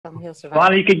welcome. He'll survive.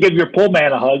 Bonnie, you can give your pool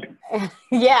man a hug.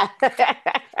 Yeah.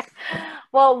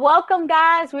 Well, welcome,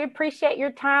 guys. We appreciate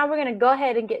your time. We're going to go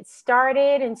ahead and get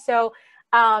started. And so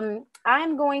I'm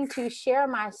going to share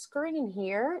my screen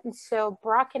here. And so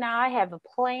Brock and I have a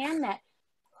plan that,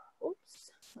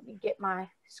 oops, let me get my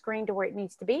screen to where it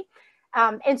needs to be.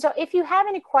 And so if you have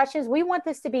any questions, we want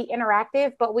this to be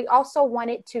interactive, but we also want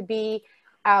it to be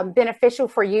beneficial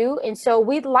for you. And so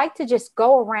we'd like to just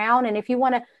go around, and if you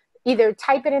want to either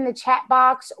type it in the chat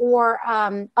box or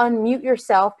unmute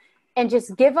yourself and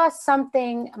just give us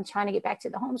something. I'm trying to get back to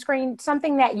the home screen,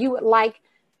 something that you would like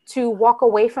to walk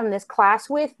away from this class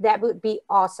with. That would be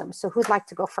awesome. So who'd like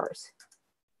to go first?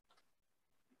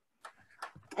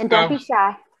 And don't be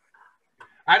shy.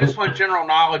 I just want general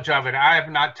knowledge of it. I have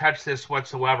not touched this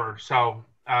whatsoever. So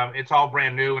it's all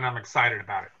brand new and I'm excited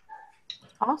about it.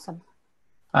 Awesome.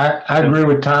 I agree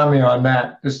with Tommy on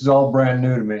that. This is all brand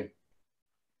new to me.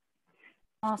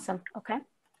 Awesome. Okay.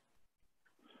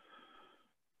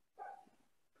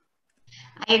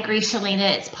 I agree,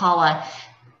 Shelyna. It's Paula.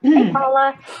 Hey,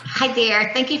 Paula. Hi there.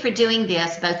 Thank you for doing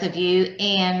this, both of you,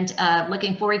 and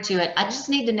looking forward to it. I just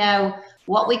need to know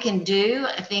what we can do.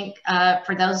 I think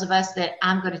for those of us that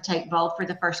I'm going to take bold for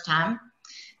the first time.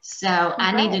 So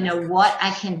I need to know what I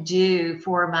can do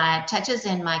for my touches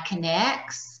and my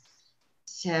connects.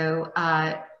 So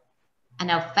I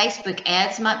know Facebook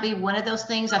ads might be one of those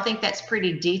things. I think that's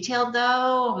pretty detailed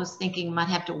though. I was thinking might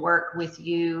have to work with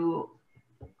you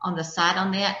on the side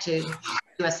on that to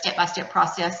do a step-by-step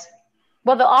process.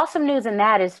 Well, the awesome news in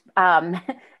that is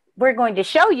we're going to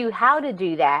show you how to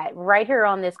do that right here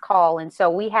on this call. And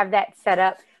so we have that set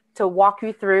up to walk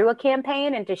you through a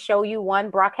campaign and to show you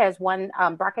one. Brock has one.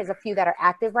 Brock has a few that are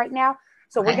active right now.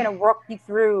 So we're going to walk you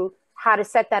through how to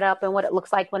set that up and what it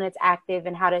looks like when it's active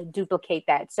and how to duplicate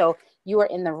that. So you are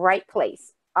in the right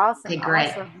place. Awesome. Okay, great.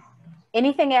 Awesome.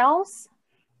 Anything else?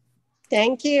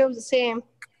 Thank you. The same.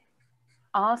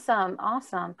 Awesome.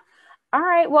 Awesome. All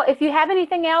right. Well, if you have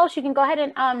anything else, you can go ahead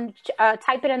and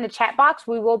type it in the chat box.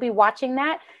 We will be watching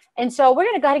that. And so we're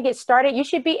going to go ahead and get started. You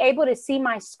should be able to see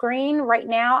my screen right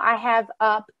now. I have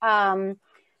up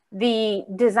the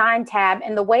design tab,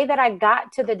 and the way that I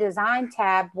got to the design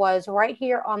tab was right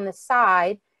here on the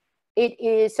side. It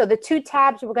is, so the two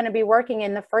tabs we're going to be working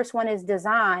in, the first one is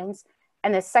designs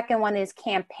and the second one is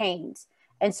campaigns.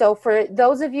 And so for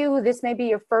those of you who this may be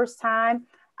your first time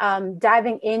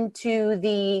diving into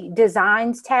the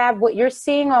designs tab, what you're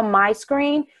seeing on my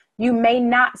screen, you may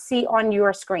not see on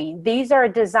your screen. These are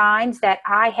designs that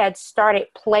I had started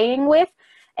playing with.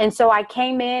 And so I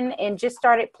came in and just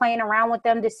started playing around with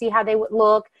them to see how they would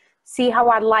look, see how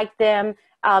I like them.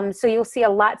 So you'll see a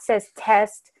lot says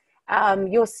test.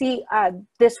 You'll see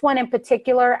this one in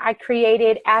particular I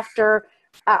created after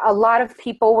a lot of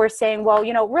people were saying, well,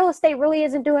 you know, real estate really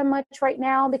isn't doing much right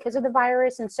now because of the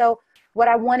virus. And so what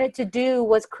I wanted to do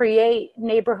was create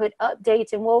neighborhood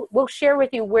updates, and we'll share with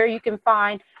you where you can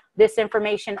find this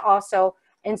information also.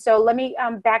 And so let me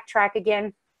backtrack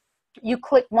again. You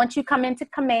click, once you come into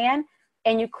command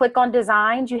and you click on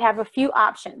designs, you have a few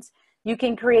options. You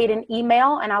can create an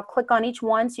email, and I'll click on each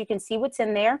one so you can see what's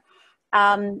in there.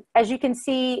 As you can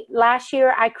see, last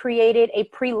year I created a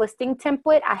pre-listing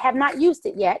template. I have not used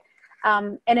it yet,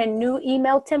 and a new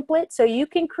email template. So you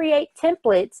can create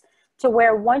templates to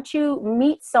where once you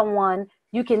meet someone,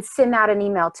 you can send out an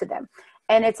email to them.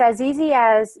 And it's as easy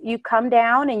as you come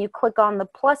down and you click on the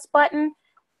plus button,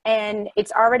 and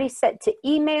it's already set to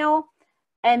email.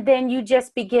 And then you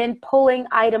just begin pulling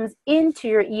items into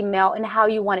your email and how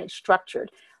you want it structured.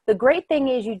 The great thing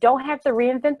is you don't have to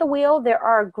reinvent the wheel. There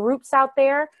are groups out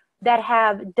there that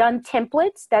have done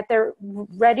templates that they're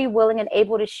ready, willing, and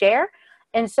able to share.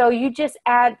 And so you just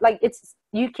add, like,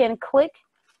 you can click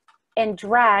and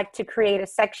drag to create a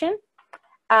section.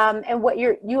 And what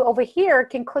you over here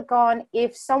can click on,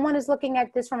 if someone is looking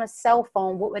at this from a cell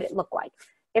phone, what would it look like?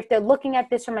 If they're looking at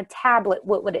this from a tablet,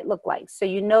 what would it look like? So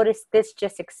you notice this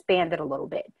just expanded a little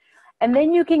bit. And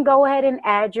then you can go ahead and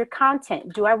add your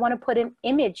content. Do I want to put an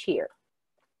image here?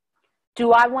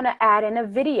 Do I want to add in a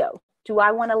video? Do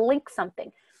I want to link something?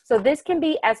 So this can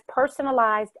be as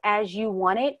personalized as you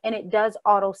want it, and it does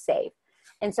auto save.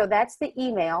 And so that's the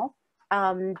email.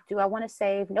 Do I want to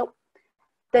save? Nope.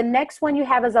 The next one you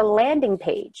have is a landing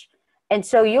page. And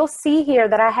so you'll see here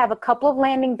that I have a couple of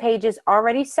landing pages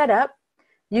already set up.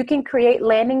 You can create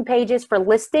landing pages for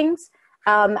listings.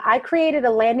 I created a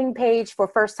landing page for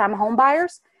first-time home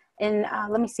buyers. And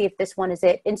let me see if this one is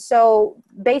it. And so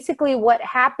basically what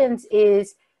happens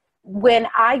is when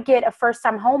I get a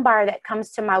first-time home buyer that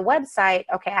comes to my website,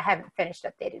 okay, I haven't finished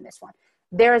updating this one.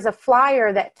 There is a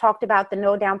flyer that talked about the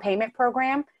no down payment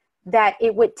program. that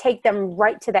it would take them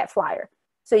right to that flyer.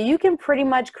 So you can pretty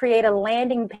much create a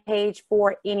landing page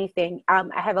for anything. I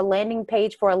have a landing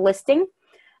page for a listing.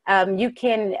 You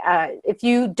can, if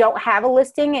you don't have a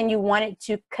listing and you wanted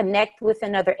to connect with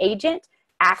another agent,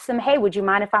 ask them, hey, would you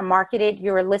mind if I marketed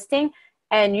your listing?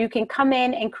 And you can come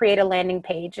in and create a landing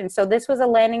page. And so this was a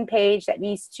landing page that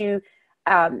needs to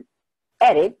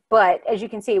edit, but as you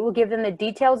can see, it will give them the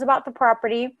details about the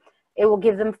property. It will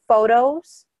give them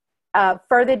photos,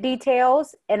 further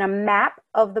details, and a map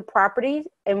of the property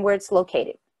and where it's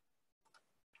located.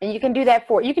 And you can do that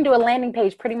you can do a landing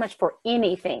page pretty much for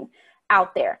anything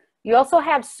out there. You also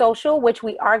have social, which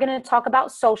we are going to talk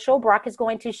about social. Brock is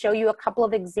going to show you a couple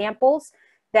of examples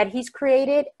that he's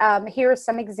created. Here are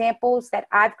some examples that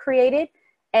I've created.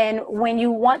 And when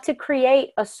you want to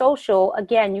create a social,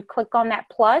 again, you click on that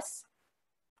plus,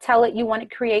 tell it you want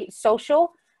to create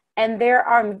social, and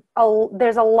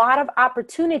there's a lot of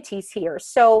opportunities here.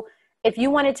 So if you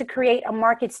wanted to create a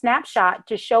market snapshot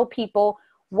to show people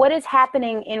what is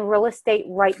happening in real estate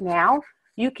right now,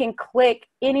 you can click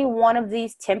any one of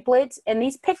these templates, and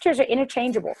these pictures are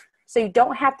interchangeable. So you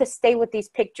don't have to stay with these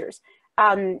pictures.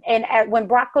 When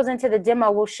Brock goes into the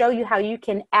demo, we'll show you how you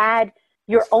can add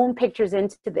your own pictures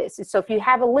into this. So if you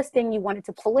have a listing you wanted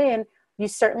to pull in, you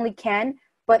certainly can.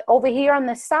 But over here on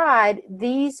the side,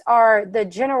 these are the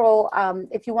general,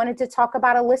 if you wanted to talk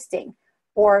about a listing,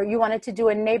 or you wanted to do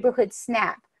a neighborhood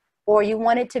snap, or you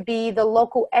wanted to be the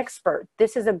local expert,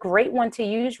 this is a great one to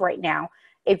use right now.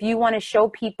 If you want to show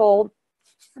people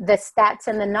the stats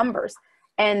and the numbers.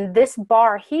 And this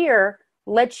bar here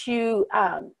lets you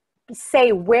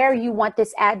say where you want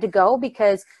this ad to go,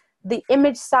 because the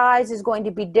image size is going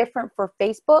to be different for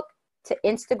Facebook to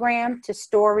Instagram to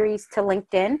stories to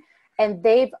LinkedIn, and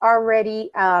they've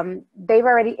already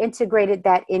integrated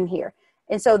that in here.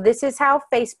 And so this is how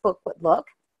Facebook would look.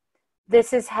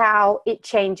 This is how it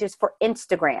changes for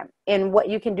Instagram and what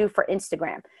you can do for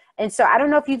Instagram. And so I don't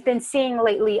know if you've been seeing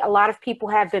lately, a lot of people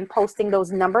have been posting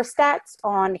those number stats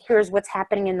on here's what's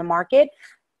happening in the market.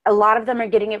 A lot of them are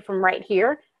getting it from right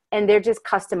here, and they're just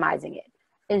customizing it.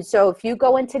 And so if you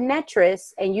go into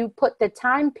Netris and you put the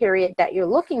time period that you're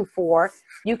looking for,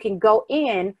 you can go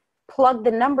in, plug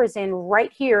the numbers in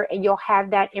right here, and you'll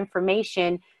have that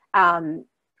information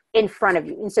in front of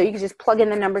you. And so you can just plug in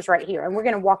the numbers right here. And we're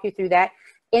going to walk you through that.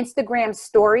 Instagram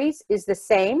stories is the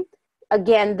same.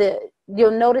 Again,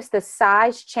 you'll notice the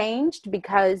size changed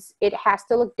because it has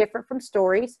to look different from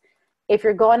stories. If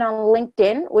you're going on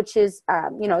LinkedIn, which is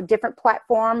a different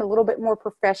platform, a little bit more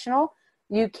professional,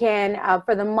 you can,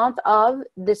 for the month of,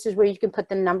 this is where you can put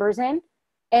the numbers in.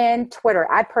 And Twitter.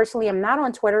 I personally am not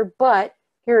on Twitter, but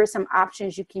here are some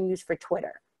options you can use for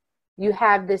Twitter. You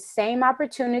have the same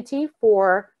opportunity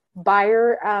for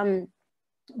buyer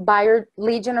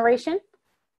lead generation.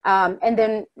 And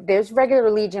then there's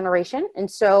regular lead generation. And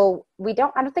so I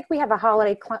don't think we have a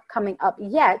holiday coming up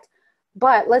yet,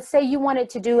 but let's say you wanted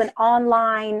to do an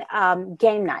online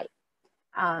game night.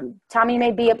 Tommy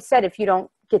may be upset if you don't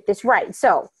get this right.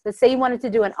 So let's say you wanted to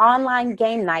do an online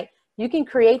game night. You can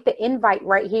create the invite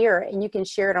right here, and you can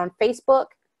share it on Facebook.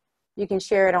 You can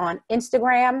share it on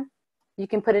Instagram. You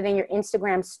can put it in your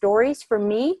Instagram stories. For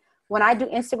me, when I do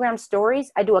Instagram stories,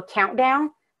 I do a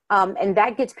countdown, and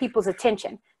that gets people's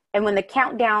attention. And when the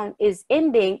countdown is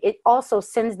ending, it also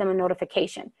sends them a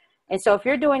notification. And so if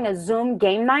you're doing a Zoom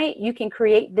game night, you can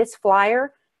create this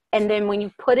flyer, and then when you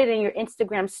put it in your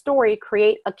Instagram story,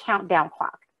 create a countdown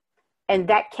clock. And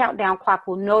that countdown clock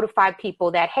will notify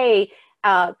people that, hey,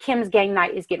 Kim's game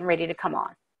night is getting ready to come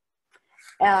on.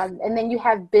 And then you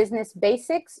have business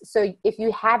basics. So if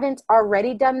you haven't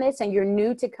already done this and you're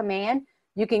new to Command,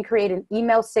 you can create an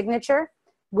email signature.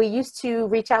 We used to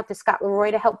reach out to Scott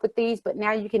Leroy to help with these, but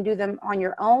now you can do them on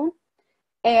your own.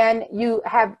 And you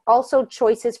have also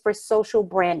choices for social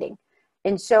branding.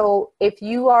 And so if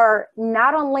you are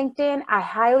not on LinkedIn, I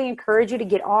highly encourage you to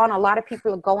get on. A lot of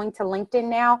people are going to LinkedIn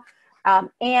now.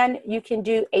 And you can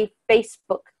do a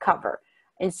Facebook cover.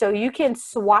 And so you can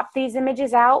swap these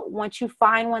images out once you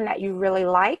find one that you really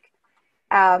like.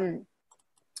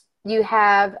 You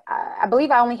have, I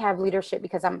believe I only have leadership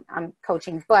because I'm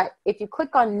coaching, but if you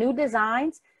click on new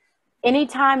designs,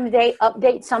 anytime they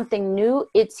update something new,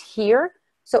 it's here.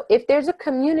 So if there's a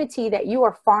community that you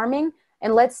are farming,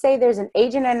 and let's say there's an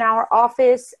agent in our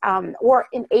office or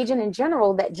an agent in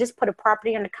general that just put a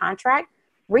property under contract,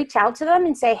 reach out to them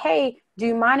and say, hey, do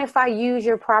you mind if I use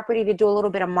your property to do a little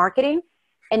bit of marketing?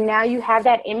 And now you have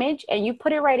that image and you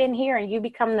put it right in here, and you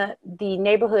become the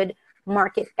neighborhood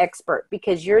market expert,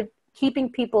 because you're keeping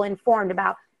people informed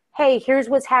about, hey, here's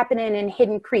what's happening in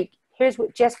Hidden Creek. Here's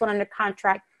what just went under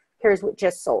contract. Here's what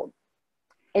just sold.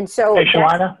 And so, Hey,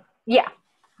 Shelyna. yeah.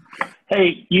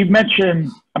 Hey, you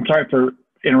mentioned. I'm sorry for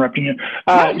interrupting you.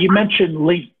 You mentioned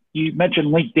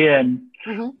LinkedIn.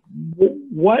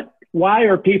 Why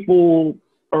are people,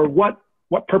 or what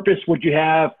purpose would you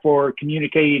have for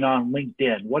communicating on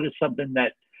LinkedIn? What is something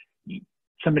that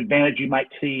some advantage you might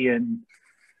see in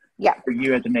for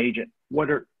you as an agent?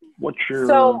 What's your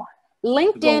so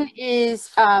LinkedIn is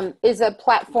a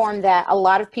platform that a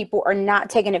lot of people are not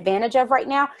taking advantage of right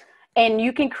now. And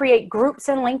you can create groups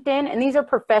in LinkedIn, and these are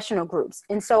professional groups.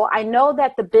 And so I know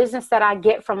that the business that I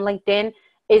get from LinkedIn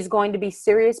is going to be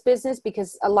serious business,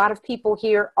 because a lot of people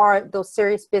here are those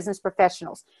serious business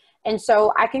professionals. And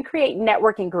so I can create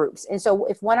networking groups. And so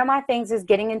if one of my things is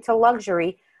getting into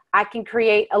luxury, I can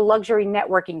create a luxury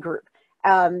networking group.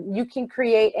 You can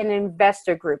create an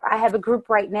investor group. I have a group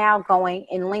right now going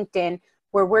in LinkedIn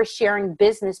where we're sharing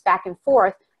business back and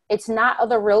forth. It's not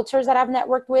other realtors that I've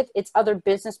networked with. It's other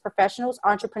business professionals,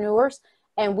 entrepreneurs.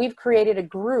 And we've created a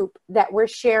group that we're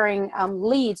sharing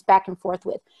leads back and forth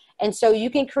with. And so you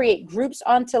can create groups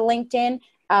onto LinkedIn.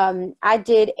 I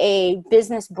did a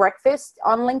business breakfast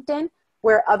on LinkedIn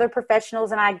where other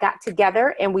professionals and I got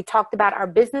together and we talked about our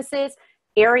businesses,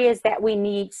 areas that we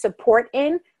need support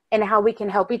in, and how we can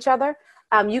help each other.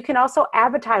 You can also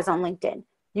advertise on LinkedIn.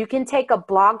 You can take a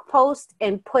blog post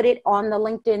and put it on the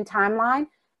LinkedIn timeline,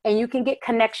 and you can get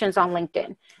connections on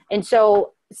LinkedIn. And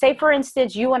so say, for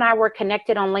instance, you and I were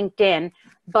connected on LinkedIn,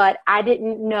 but I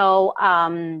didn't know,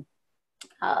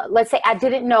 let's say I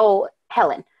didn't know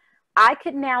Helen. I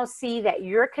could now see that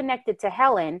you're connected to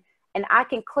Helen, and I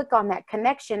can click on that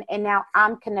connection, and now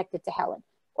I'm connected to Helen.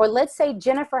 Or let's say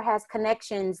Jennifer has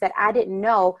connections that I didn't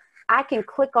know. I can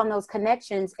click on those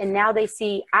connections, and now they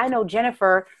see, I know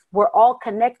Jennifer, we're all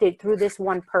connected through this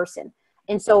one person.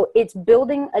 And so it's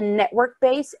building a network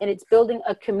base, and it's building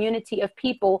a community of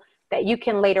people that you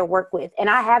can later work with. And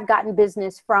I have gotten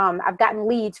I've gotten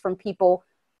leads from people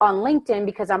on LinkedIn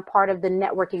because I'm part of the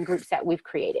networking groups that we've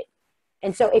created.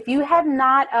 And so if you have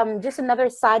not, just another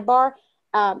sidebar,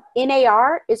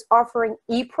 NAR is offering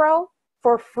ePro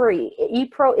for free.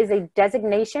 ePro is a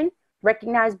designation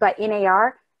recognized by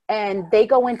NAR, and they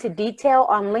go into detail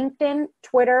on LinkedIn,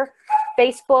 Twitter,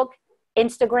 Facebook,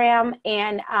 Instagram,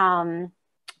 and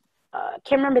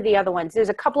can't remember the other ones. There's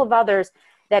a couple of others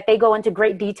that they go into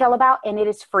great detail about, and it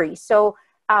is free. So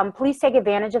please take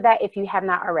advantage of that if you have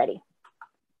not already.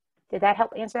 Did that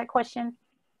help answer that question?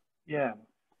 Yeah,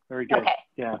 very good. Okay.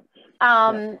 Yeah.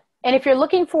 And if you're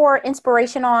looking for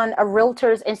inspiration on a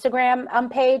realtor's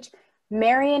Instagram page,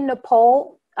 Marion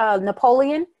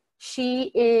Napoleon,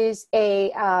 she is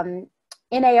a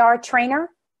NAR trainer,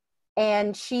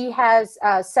 and she has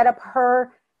set up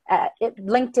her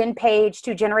LinkedIn page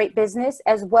to generate business,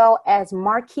 as well as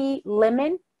Marquis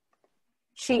Lemon.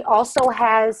 She also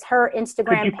has her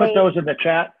Instagram Could you put those in the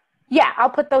chat? Yeah, I'll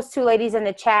put those two ladies in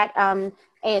the chat,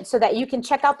 and so that you can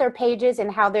check out their pages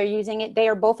and how they're using it. They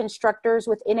are both instructors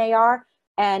with NAR,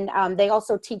 and they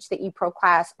also teach the ePro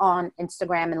class on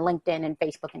Instagram and LinkedIn and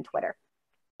Facebook and Twitter.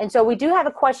 And so we do have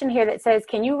a question here that says,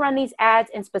 can you run these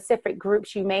ads in specific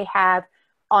groups you may have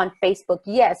on Facebook?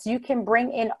 Yes, you can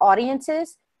bring in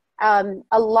audiences.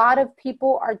 A lot of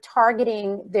people are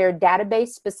targeting their database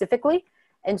specifically.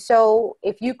 And so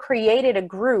if you created a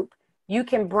group, you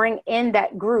can bring in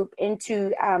that group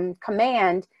into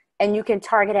Command, and you can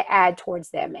target an ad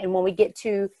towards them. And when we get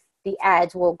to the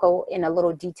ads, we'll go in a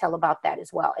little detail about that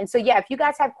as well. And so, yeah, if you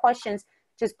guys have questions,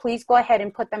 just please go ahead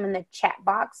and put them in the chat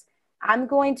box. I'm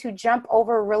going to jump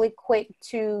over really quick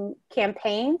to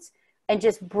campaigns and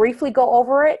just briefly go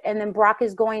over it. And then Brock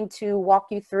is going to walk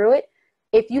you through it.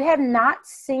 If you have not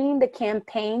seen the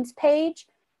campaigns page,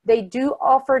 they do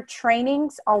offer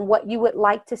trainings on what you would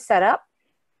like to set up.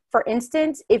 For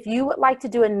instance, if you would like to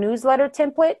do a newsletter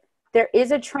template, there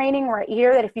is a training right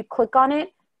here that if you click on it,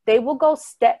 they will go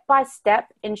step by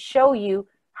step and show you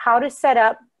how to set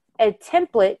up a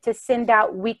template to send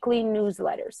out weekly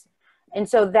newsletters. And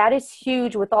so that is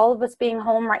huge with all of us being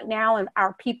home right now and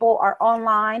our people are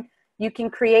online. You can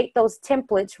create those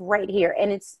templates right here,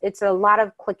 and it's a lot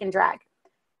of click and drag.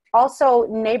 Also,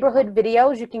 neighborhood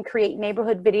videos, you can create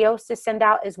neighborhood videos to send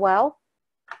out as well.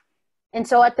 And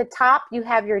so at the top, you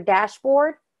have your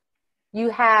dashboard. You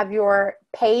have your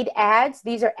paid ads.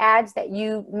 These are ads that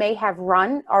you may have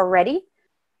run already.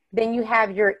 Then you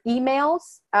have your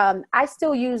emails. I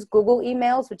still use Google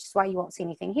emails, which is why you won't see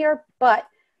anything here, but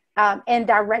and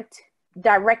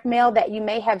direct mail that you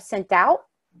may have sent out.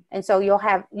 And so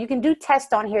you can do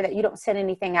tests on here that you don't send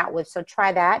anything out with. So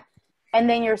try that. And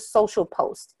then your social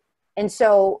post. And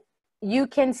so you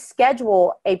can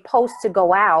schedule a post to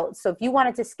go out. So if you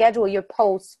wanted to schedule your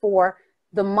posts for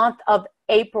the month of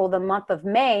April, the month of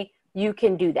May, you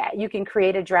can do that. You can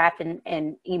create a draft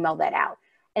and email that out.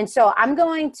 And so I'm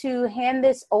going to hand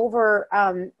this over.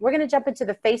 We're going to jump into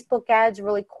the Facebook ads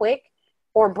really quick.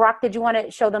 Or Brock, did you want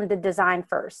to show them the design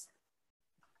first?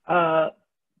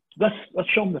 Let's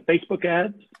show them the Facebook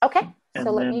ads. Okay. And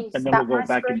so then we'll go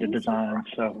back into design.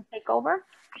 So take over.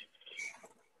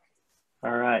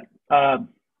 All right.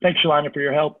 Thanks, Shelyna, for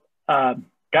your help.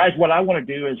 Guys, what I want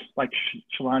to do is, like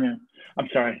Shelyna, I'm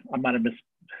sorry, I might have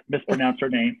mispronounced her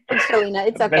name. It's Shelyna,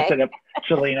 it's okay. Messed it up,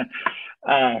 Shelyna.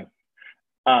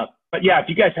 But yeah, if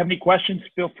you guys have any questions,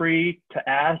 feel free to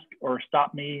ask or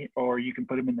stop me, or you can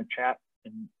put them in the chat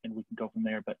and we can go from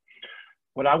there. But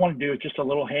what I want to do is just a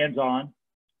little hands-on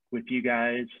with you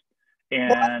guys.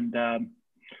 And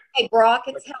hey, Brock,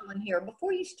 it's Helen here.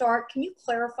 Before you start, can you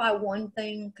clarify one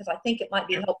thing? Because I think it might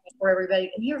be helpful for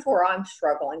everybody. And here's where I'm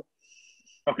struggling.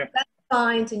 Okay. You've got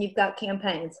designs and you've got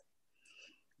campaigns.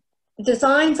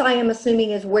 Designs, I am assuming,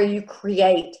 is where you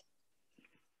create,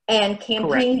 and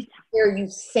campaigns where you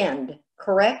send,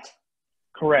 correct?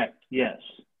 Correct, yes.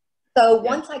 So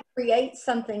once I create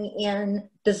something in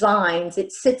designs,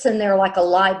 it sits in there like a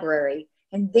library.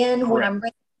 And then when I'm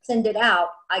ready to send it out,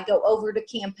 I go over to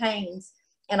campaigns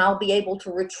and I'll be able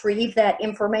to retrieve that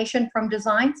information from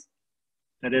designs?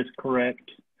 That is correct.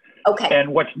 Okay.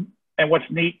 And what's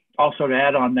neat also to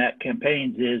add on that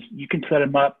campaigns is you can set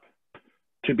them up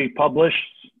to be published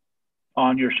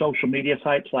on your social media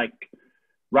sites like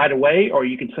right away, or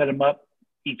you can set them up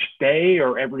each day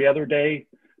or every other day,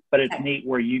 but it's neat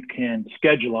where you can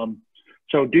schedule them.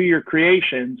 So do your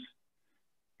creations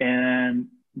and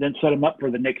then set them up for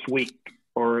the next week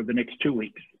or the next 2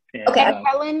 weeks. And, okay,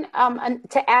 Helen,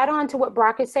 to add on to what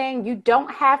Brock is saying, you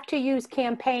don't have to use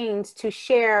campaigns to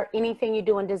share anything you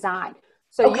do in design.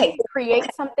 So you can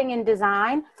create something in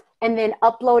design and then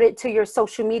upload it to your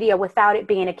social media without it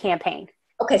being a campaign.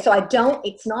 Okay, so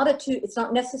it's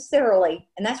not necessarily,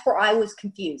 and that's where I was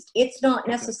confused. It's not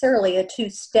necessarily a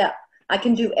two-step. I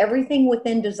can do everything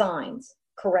within designs,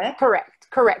 correct?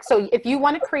 Correct. So if you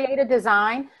want to create a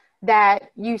design that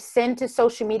you send to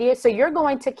social media, so you're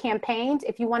going to campaigns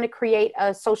if you want to create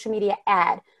a social media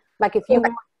ad, like if you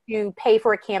want to pay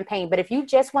for a campaign. But if you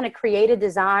just want to create a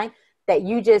design that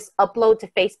you just upload to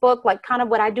Facebook, like kind of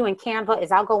what I do in Canva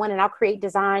is I'll go in and I'll create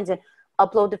designs and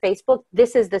upload to Facebook.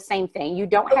 This is the same thing. You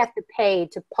don't have to pay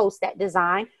to post that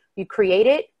design. You create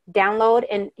it, download,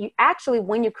 and you actually,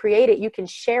 when you create it, you can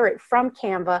share it from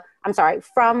Canva,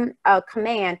 from a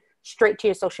command straight to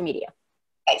your social media.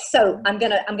 Okay, so I'm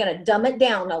gonna dumb it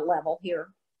down a level here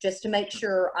just to make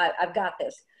sure I've got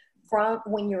this. From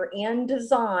when you're in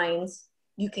designs,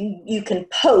 you can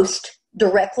post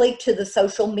directly to the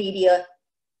social media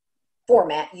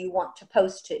format you want to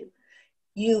post to.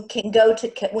 You can go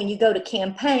to, when you go to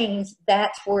campaigns,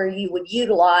 that's where you would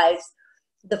utilize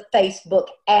the Facebook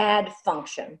ad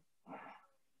function.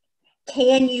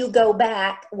 Can you go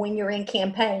back when you're in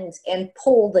campaigns and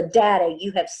pull the data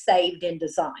you have saved in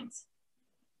designs?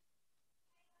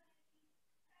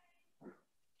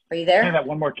 Are you there? Say that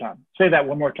one more time. Say that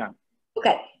one more time.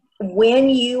 Okay. When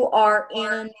you are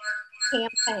in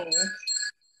campaign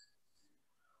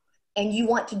and you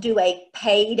want to do a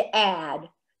paid ad,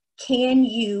 can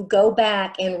you go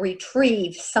back and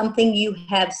retrieve something you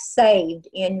have saved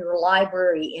in your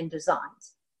library in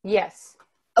designs? Yes.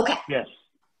 Okay. Yes.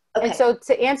 Okay. And so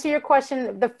to answer your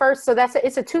question,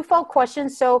 it's a twofold question.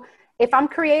 So if I'm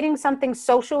creating something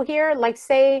social here, like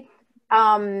say,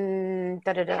 come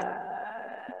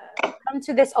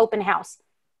to this open house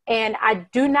and I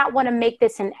do not want to make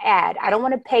this an ad. I don't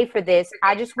want to pay for this.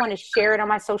 I just want to share it on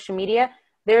my social media.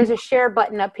 There's a share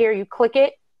button up here. You click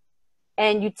it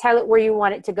and you tell it where you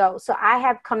want it to go. So I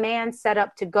have commands set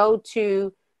up to go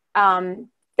to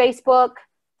Facebook,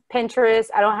 Pinterest.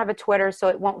 I don't have a Twitter, so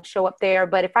it won't show up there.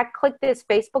 But if I click this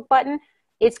Facebook button,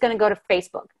 it's going to go to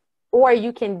Facebook. Or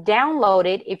you can download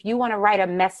it. If you want to write a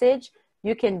message,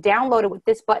 you can download it with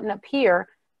this button up here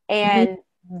and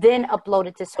then upload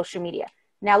it to social media.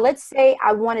 Now, let's say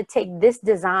I want to take this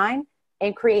design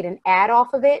and create an ad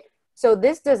off of it. So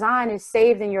this design is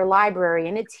saved in your library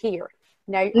and it's here.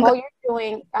 Now, all you're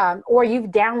doing, or you've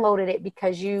downloaded it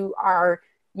because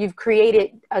you've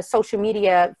created a social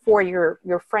media for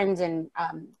your friends and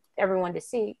everyone to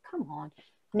see. Come on.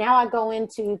 Now I go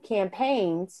into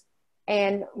campaigns,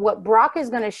 and what Brock is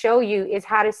going to show you is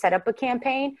how to set up a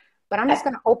campaign, but I'm just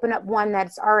going to open up one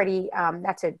that's already,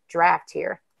 that's a draft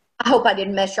here. I hope I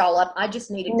didn't mess y'all up. I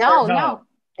just needed No.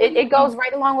 It goes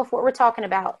right along with what we're talking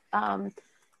about.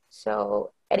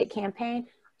 So edit campaign.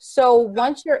 So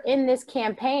once you're in this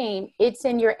campaign, it's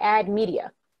in your ad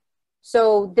media.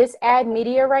 So this add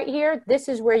media right here, this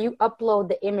is where you upload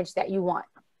the image that you want.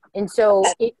 And so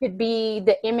it could be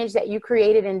the image that you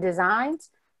created in designs.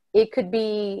 It could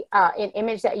be an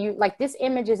image that you, like this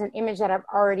image is an image that I've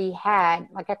already had.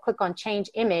 Like I click on change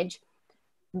image.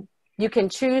 You can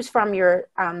choose from your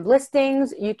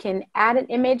listings. You can add an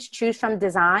image, choose from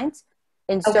designs.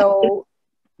 And so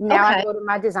now I go to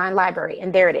my design library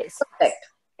and there it is. Perfect.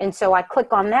 And so I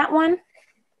click on that one.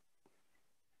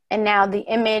 And now the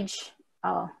image,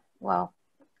 oh, well,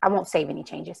 I won't save any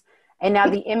changes. And now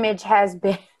the image has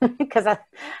been, because I'm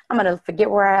going to forget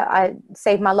where I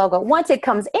saved my logo. Once it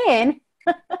comes in,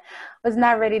 was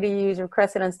not ready to use,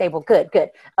 requested unstable. Good, good.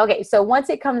 Okay, so once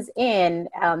it comes in,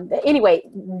 anyway,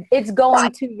 it's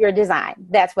going to your design.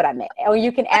 That's what I meant. Or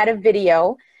you can add a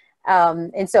video.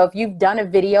 And so if you've done a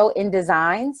video in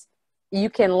designs,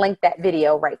 you can link that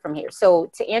video right from here. So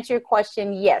to answer your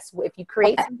question, yes, if you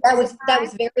create that was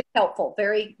very helpful.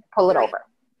 Very pull it over.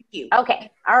 Thank you.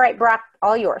 Okay. All right, Brock,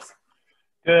 all yours.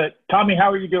 Good. Tommy,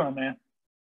 how are you doing, man?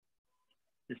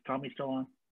 Is Tommy still on?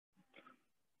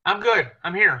 I'm good.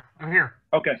 I'm here. I'm here.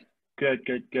 Okay. Good,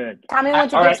 good, good. Tommy, why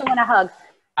don't you give someone a hug?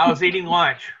 I was eating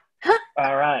lunch.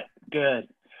 All right. Good.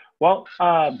 Well,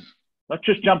 let's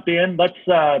just jump in. Let's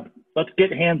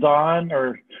get hands-on,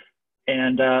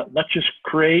 and let's just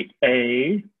create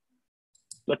a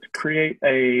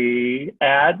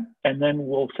ad, and then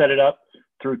we'll set it up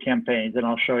through campaigns, and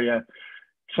I'll show you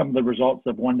some of the results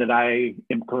of one that I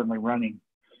am currently running.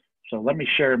 So let me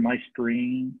share my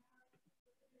screen.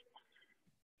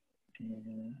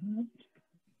 And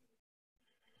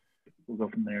we'll go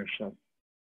from there. So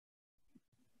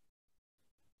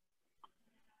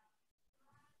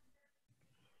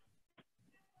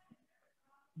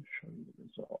I'll show you the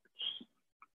results.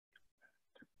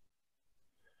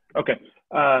 Okay.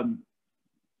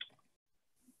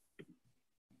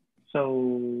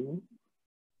 So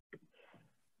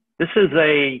this is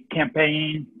a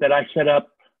campaign that I set up.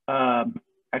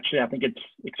 Actually, I think it's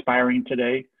expiring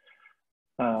today.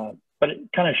 But it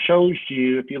kind of shows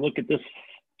you, if you look at this,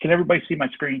 can everybody see my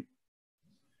screen?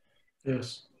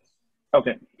 Yes.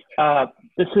 Okay.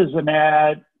 This is an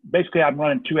ad. Basically, I'm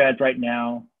running 2 ads right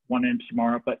now. One ends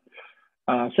tomorrow, but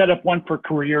set up one for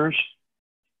careers.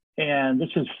 And this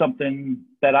is something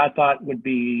that I thought would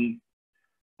be,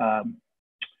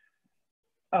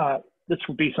 this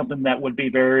would be something that would be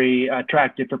very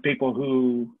attractive for people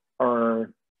who are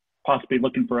possibly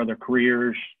looking for other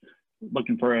careers,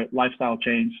 looking for a lifestyle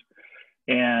change,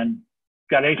 and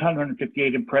got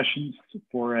 858 impressions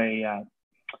for a,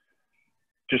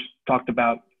 just talked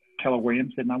about Keller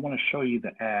Williams, and I want to show you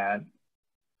the ad.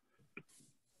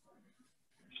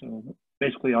 So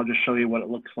basically, I'll just show you what it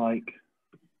looks like.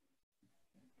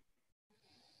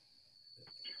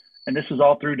 And this is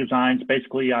all through designs.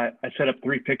 Basically, I set up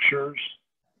 3 pictures.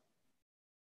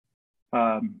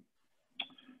 And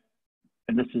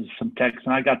this is some text,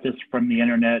 and I got this from the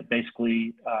internet,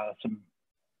 basically some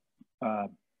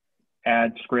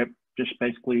ad script. Just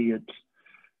basically, it's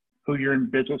who you're in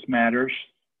business matters.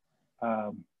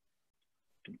 Slide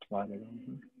it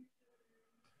over.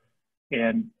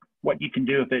 And what you can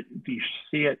do if you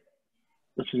see it,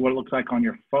 this is what it looks like on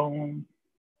your phone.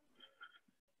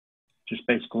 Just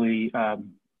basically,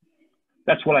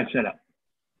 that's what I set up.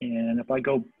 And if I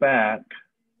go back,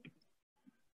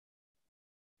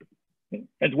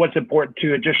 and what's important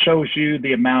too, it just shows you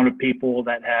the amount of people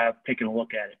that have taken a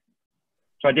look at it.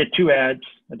 So I did 2 ads.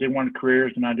 I did one on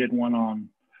careers, and I did one on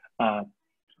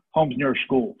homes near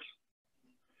schools.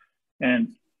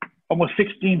 And almost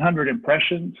 1,600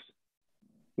 impressions,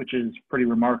 which is pretty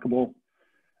remarkable.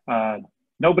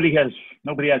 Nobody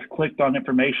has clicked on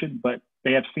information, but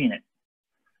they have seen it.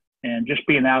 And just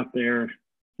being out there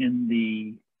in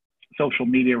the social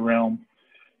media realm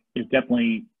is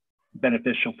definitely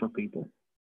beneficial for people.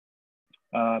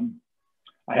 I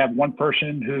have one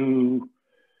person who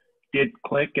did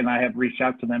click, and I have reached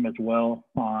out to them as well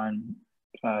on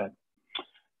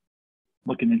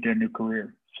looking into a new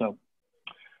career. So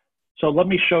let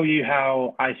me show you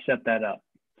how I set that up.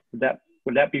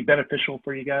 Would that be beneficial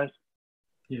for you guys?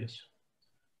 Yes.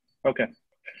 Okay.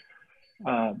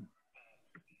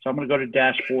 So I'm going to go to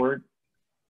dashboard,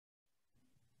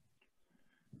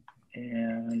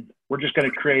 and we're just going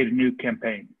to create a new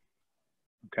campaign.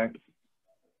 Okay.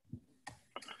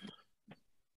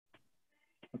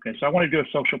 Okay, so I want to do a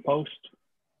social post.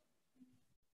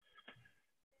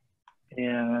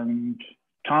 And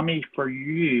Tommy, for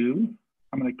you,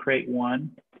 I'm going to create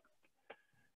one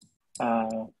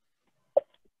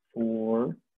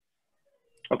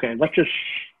okay, let's just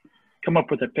come up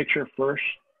with a picture first.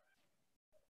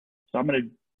 So I'm going to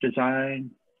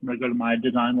design I'm going to go to my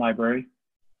design library.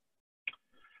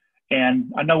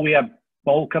 And I know we have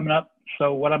bold coming up.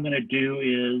 So what I'm going to do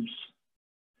is,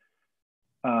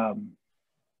 let's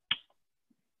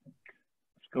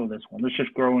go this one. Let's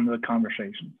just grow into the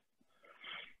conversation.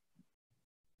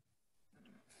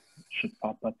 It should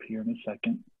pop up here in a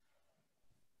second.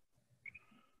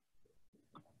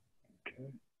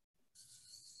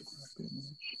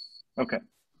 Okay.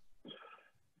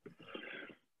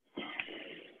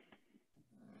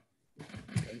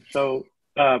 So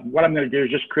what I'm going to do is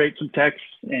just create some text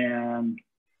and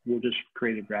we'll just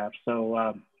create a graph.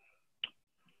 So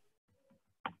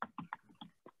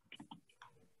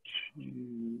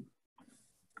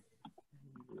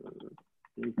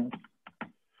business.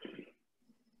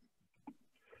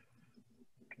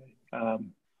 Okay.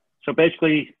 So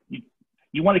basically,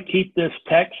 you want to keep this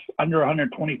text under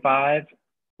 125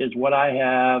 is what I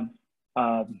have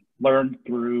learned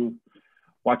through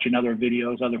watching other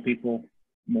videos, other people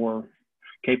more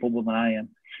capable than I am.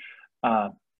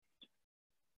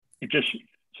 It just,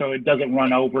 so it doesn't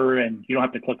run over and you don't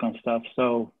have to click on stuff.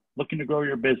 So looking to grow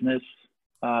your business.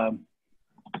 I'm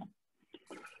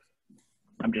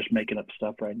just making up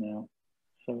stuff right now.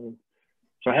 So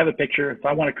I have a picture. If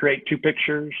I want to create 2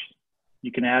 pictures,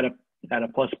 you can add a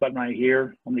plus button right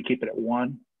here. I'm going to keep it at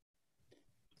 1.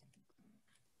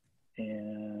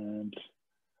 And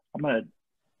I'm going to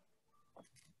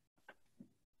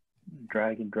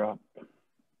drag and drop.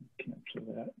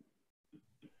 Cancel that.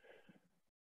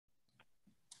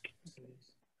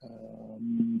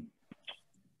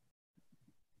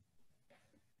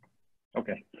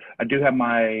 Okay, I do have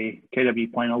my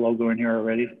KW Plano logo in here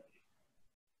already.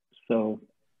 So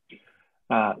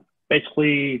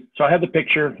basically, so I have the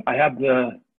picture, I have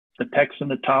the text in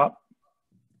the top,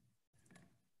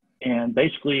 and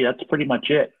basically that's pretty much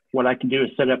it. What I can do is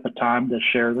set up a time to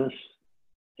share this.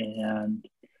 And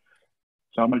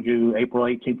so I'm going to do April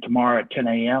 18th tomorrow at 10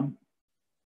 a.m.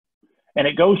 And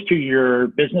it goes to your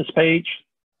business page.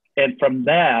 And from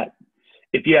that,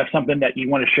 if you have something that you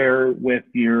want to share with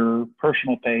your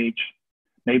personal page,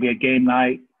 maybe a game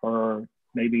night or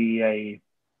maybe a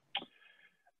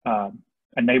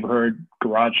neighborhood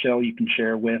garage sale you can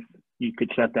share with, you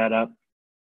could set that up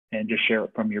and just share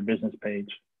it from your business page.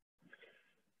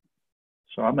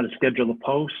 So I'm going to schedule the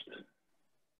post.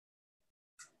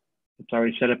 It's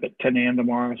already set up at 10 a.m.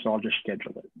 tomorrow, so I'll just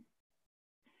schedule it.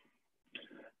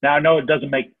 Now I know it doesn't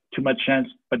make too much sense,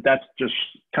 but that's just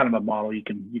kind of a model. You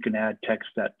can add text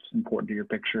that's important to your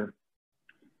picture,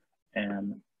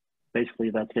 and basically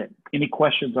that's it. Any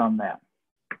questions on that?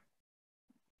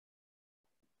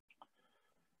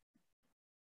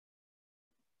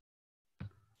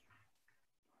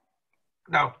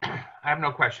 No, I have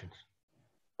no questions.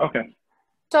 Okay.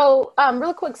 So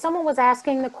real quick, someone was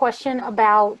asking the question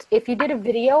about if you did a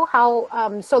video,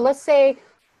 how, so let's say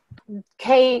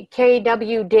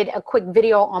KW did a quick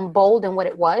video on bold and what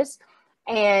it was,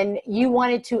 and you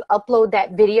wanted to upload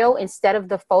that video instead of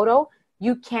the photo,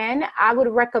 you can. I would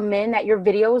recommend that your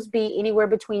videos be anywhere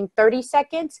between 30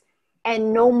 seconds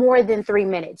and no more than 3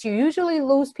 minutes. You usually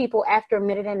lose people after 1.5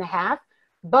 minutes,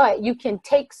 but you can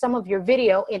take some of your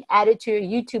video and add it to your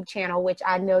YouTube channel, which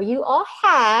I know you all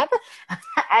have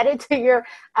added to your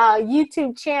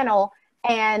YouTube channel.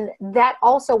 And that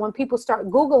also, when people start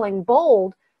Googling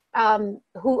bold,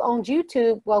 who owns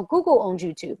YouTube? Well, Google owns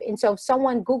YouTube. And so if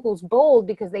someone Googles bold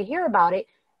because they hear about it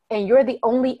and you're the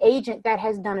only agent that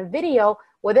has done a video,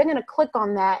 well, they're going to click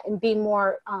on that and be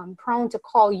more prone to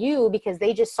call you because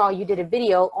they just saw you did a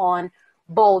video on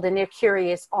bold and they're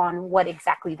curious on what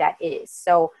exactly that is.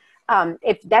 So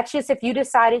if that's just if you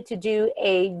decided to do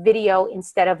a video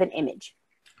instead of an image.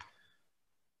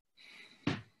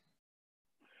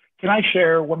 Can I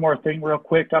share one more thing real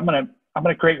quick? I'm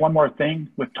gonna create one more thing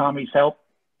with Tommy's help,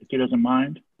 if he doesn't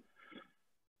mind.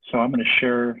 So I'm gonna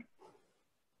share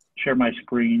my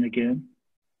screen again.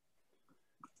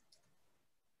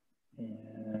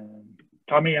 And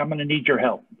Tommy, I'm gonna need your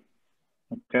help.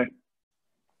 Okay.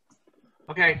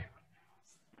 Okay.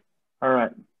 All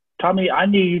right. Tommy, I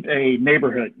need a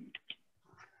neighborhood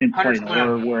in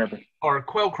Plano or wherever. Or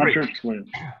Quail Creek.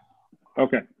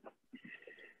 Okay.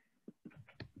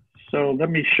 So let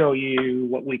me show you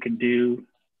what we can do.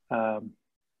 Go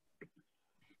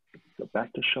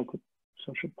back to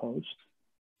social post.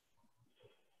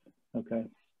 Okay.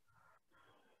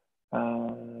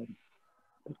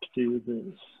 Let's do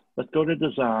this. Let's go to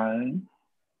design.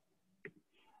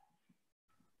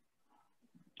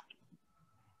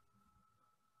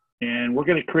 And we're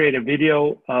going to create a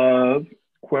video of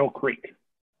Quail Creek.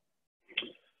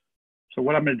 So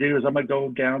what I'm going to do is I'm going to go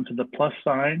down to the plus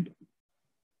sign.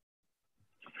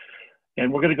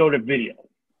 And we're going to go to video.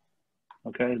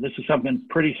 Okay, this is something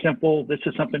pretty simple. This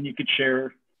is something you could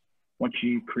share once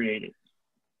you create it.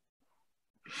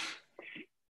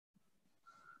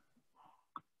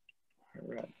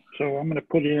 All right, so I'm going to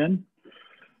put in,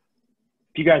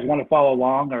 if you guys want to follow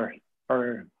along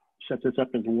or set this up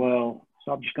as well.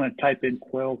 So I'm just going to type in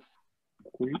Quail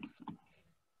Creek.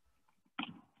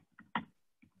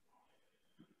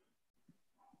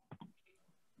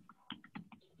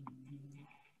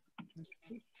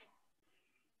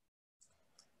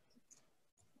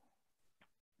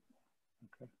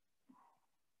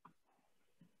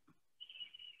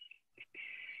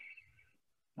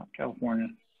 Not California.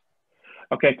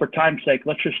 Okay, for time's sake,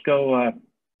 let's just go.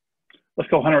 Let's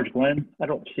go Hunter's Glen. I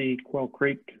don't see Quail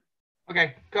Creek.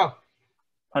 Okay, go.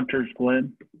 Hunter's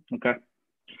Glen. Okay.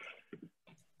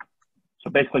 So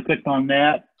basically, click on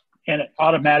that, and it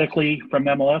automatically from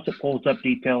MLS it pulls up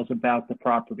details about the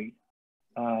property,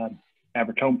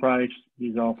 average home price.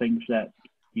 These are all things that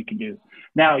you can do.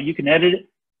 Now you can edit it.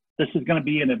 This is going to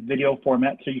be in a video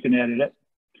format, so you can edit it.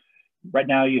 Right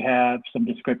now you have some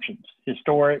descriptions: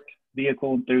 historic,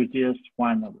 vehicle enthusiasts,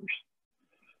 wine lovers.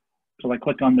 So I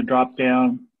click on the drop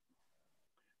down,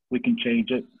 we can change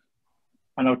it.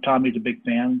 I know Tommy's a big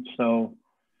fan, so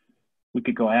we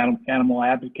could go animal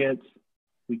advocates,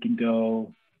 we can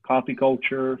go coffee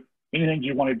culture, anything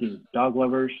you want to do, dog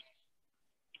lovers.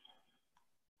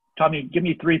 Tommy, give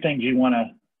me 3 things you want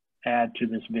to add to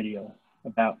this video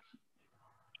about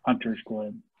Hunter's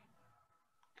Glen.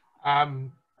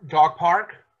 Dog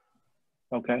park.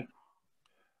 Okay.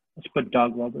 Let's put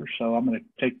dog lovers. So I'm going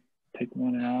to take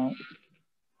one out.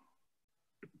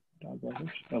 Dog lovers.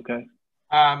 Okay.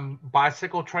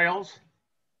 Bicycle trails.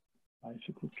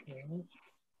 Bicycle trails.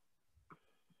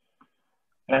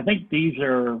 And I think these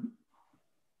are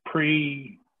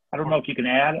I don't know if you can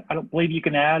add, I don't believe you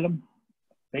can add them.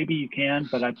 Maybe you can,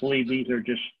 but I believe these are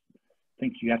just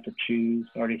things you have to choose,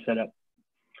 already set up.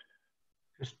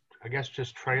 I guess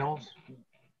just trails.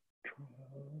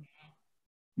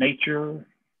 Nature,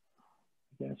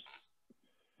 I guess.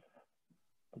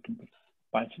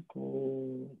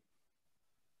 Bicycle.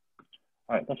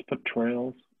 All right, let's put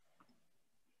trails.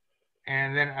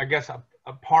 And then I guess a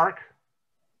park.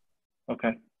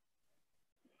 Okay.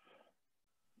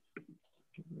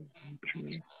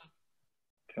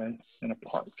 Okay, and a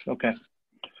park. Okay.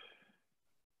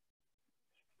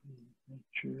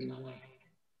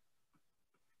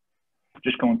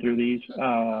 Just going through these.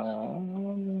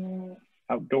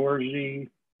 Outdoorsy.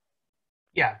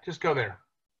 Yeah, just go there.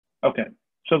 Okay.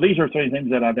 So these are 3 things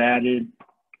that I've added,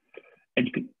 and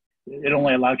it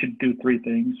only allows you to do 3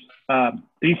 things.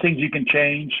 These things you can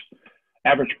change.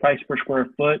 Average price per square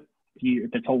foot.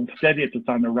 If it's holding steady, if it's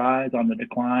on the rise, on the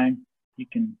decline, you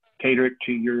can cater it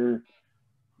to your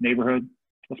neighborhood.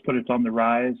 Let's put it on the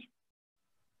rise.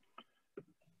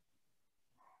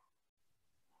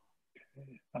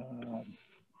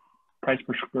 Price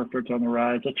per square foot's on the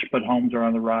rise. Let's just put homes are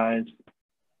on the rise.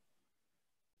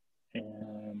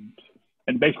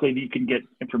 And basically you can get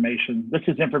information. This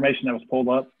is information that was pulled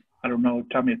up. I don't know.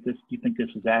 Tell me if you think this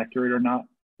is accurate or not.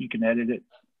 You can edit it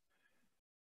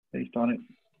based on it.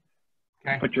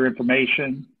 Okay. Put your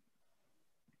information.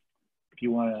 If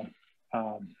you want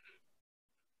to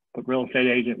put real estate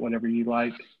agent, whatever you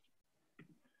like.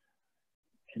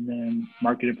 And then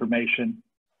market information.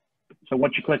 So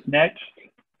once you click next,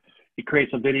 it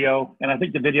creates a video. And I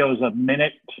think the video is a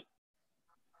minute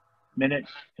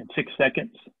and 6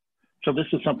 seconds. So this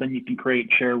is something you can create,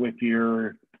 share with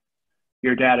your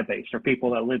database or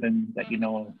people that live in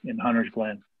Hunter's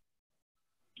Glen.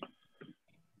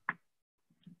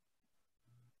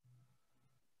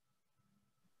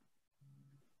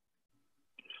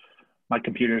 My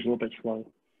computer is a little bit slow.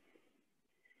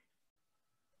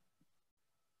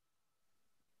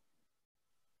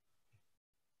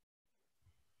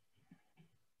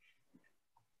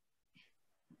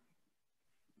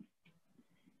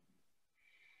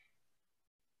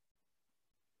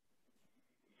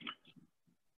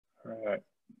 All right.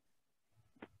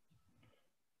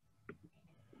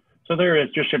 So there is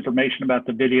just information about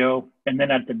the video. And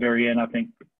then at the very end, I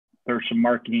think there's some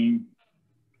marketing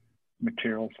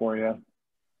material for you.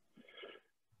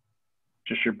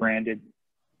 Just your branded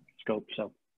scope.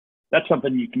 So that's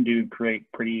something you can do and create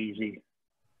pretty easy.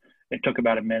 It took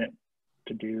about a minute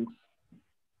to do.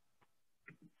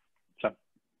 So,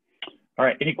 all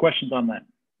right, any questions on that?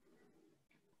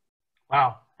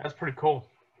 Wow, that's pretty cool.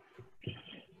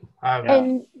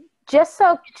 And just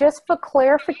for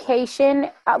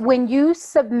clarification, when you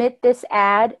submit this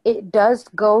ad, it does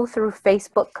go through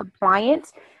Facebook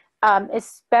compliance,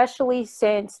 especially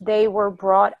since they were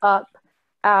brought up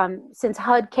since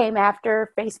HUD came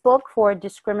after Facebook for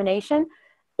discrimination,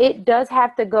 it does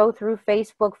have to go through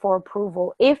Facebook for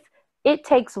approval. If it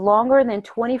takes longer than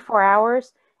 24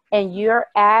 hours and your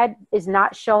ad is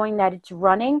not showing that it's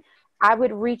running, I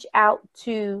would reach out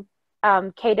to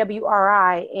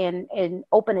KWRI and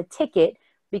open a ticket,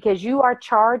 because you are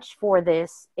charged for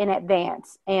this in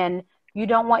advance and you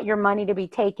don't want your money to be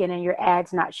taken and your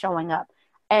ads not showing up.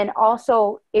 And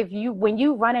also, when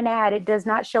you run an ad, it does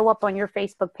not show up on your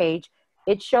Facebook page.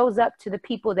 It shows up to the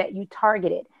people that you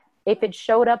targeted. If it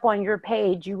showed up on your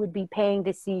page, you would be paying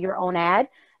to see your own ad.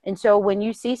 And so when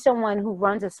you see someone who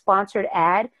runs a sponsored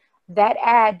ad, that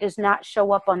ad does not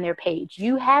show up on their page.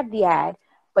 You have the ad,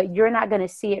 but you're not going to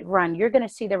see it run. You're going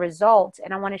to see the results.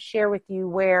 And I want to share with you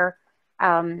where,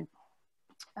 I'll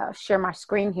share my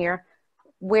screen here,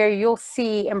 where you'll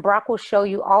see, and Brock will show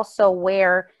you also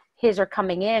where his are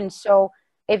coming in. So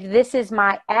if this is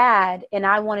my ad and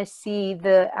I want to see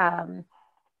the, I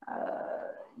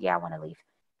want to leave.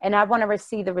 And I want to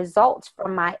see the results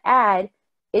from my ad,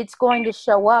 it's going to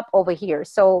show up over here.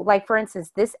 So like, for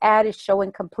instance, this ad is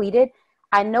showing completed.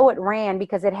 I know it ran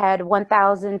because it had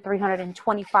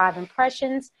 1,325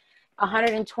 impressions,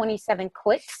 127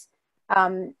 clicks,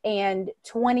 and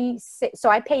 26. So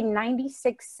I paid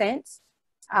 96 cents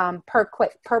per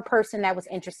click, per person that was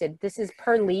interested. This is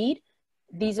per lead.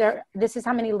 This is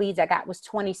how many leads I got, was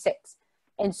 26.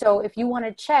 And so if you want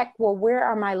to check, well, where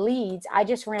are my leads? I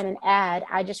just ran an ad.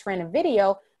 I just ran a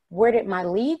video. Where did my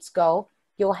leads go?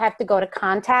 You'll have to go to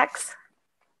contacts,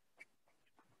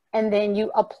 and then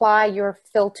you apply your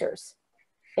filters.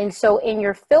 And so in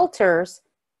your filters,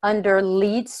 under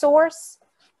lead source,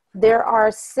 there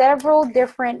are several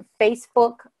different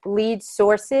Facebook lead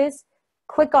sources.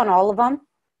 Click on all of them,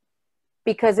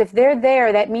 because if they're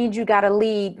there, that means you got a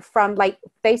lead from, like,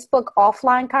 Facebook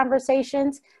offline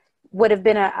conversations would have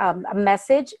been a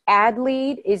message. Ad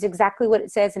lead is exactly what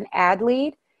it says, an ad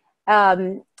lead.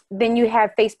 Then you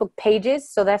have Facebook pages.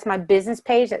 So that's my business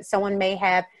page that someone may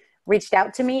have reached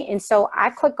out to me. And so I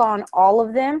click on all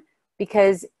of them,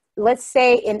 because let's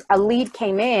say a lead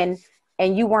came in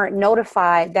and you weren't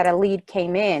notified that a lead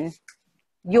came in,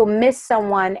 you'll miss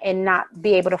someone and not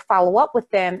be able to follow up with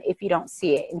them if you don't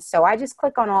see it. And so I just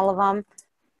click on all of them,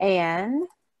 and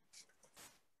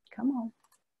come on.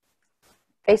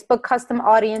 Facebook custom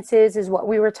audiences is what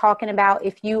we were talking about.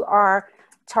 If you are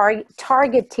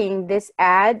targeting this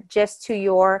ad just to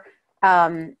your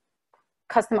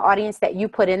custom audience that you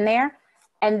put in there.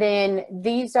 And then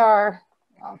these are,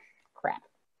 oh crap,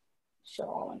 show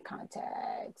all in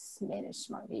contacts, manage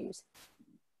smart views.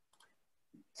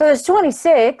 So there's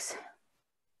 26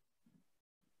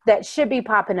 that should be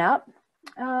popping up.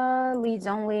 Leads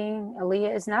only,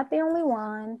 Aaliyah is not the only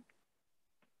one.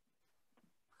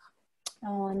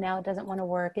 Oh, and now it doesn't want to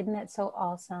work. Isn't that so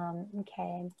awesome?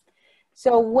 Okay.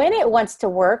 So when it wants to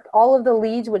work, all of the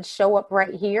leads would show up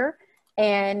right here.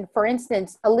 And for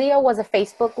instance, Aaliyah was a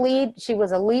Facebook lead. She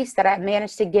was a lease that I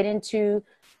managed to get into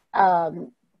a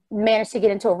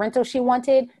rental she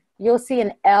wanted. You'll see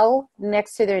an L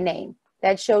next to their name.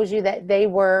 That shows you that they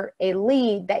were a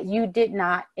lead that you did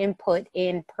not input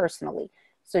in personally.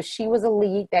 So she was a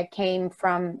lead that came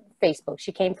from Facebook.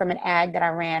 She came from an ad that I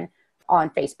ran on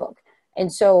Facebook.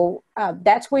 And so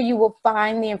that's where you will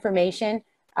find the information.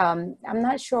 I'm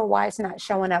not sure why it's not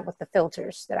showing up with the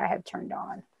filters that I have turned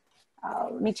on.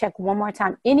 Let me check one more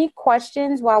time. Any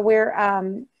questions while we're,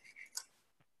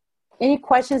 any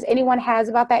questions anyone has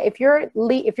about that? If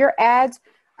your ads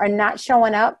are not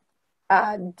showing up,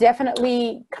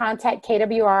 definitely contact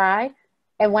KWRI.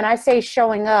 And when I say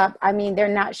showing up, I mean they're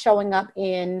not showing up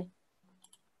in,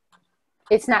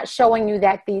 it's not showing you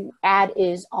that the ad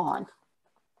is on,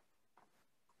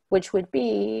 which would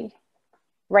be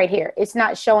right here. It's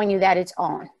not showing you that it's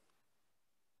on.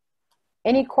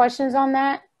 Any questions on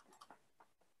that?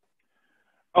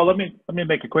 Oh, let me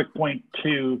make a quick point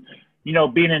too. You know,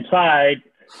 being inside,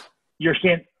 you're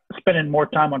spending more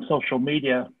time on social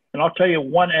media. And I'll tell you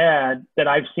one ad that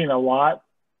I've seen a lot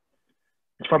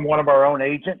is from one of our own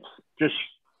agents. Just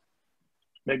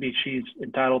maybe she's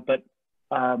entitled, but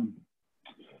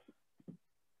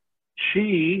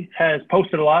she has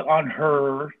posted a lot on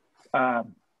her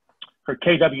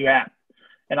KW app.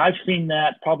 And I've seen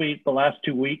that probably the last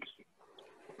 2 weeks.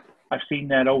 I've seen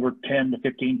that over 10 to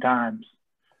 15 times.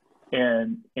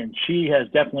 And she has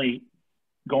definitely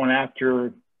gone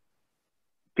after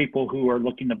people who are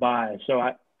looking to buy. So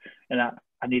I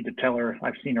need to tell her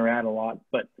I've seen her ad a lot,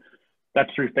 but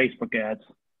that's through Facebook ads.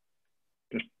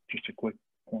 Just a quick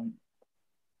point.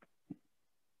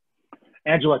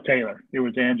 Angela Taylor. It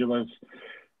was Angela's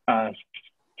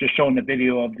just showing the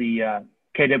video of the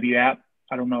KW app.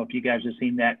 I don't know if you guys have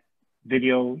seen that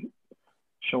video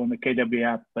showing the KW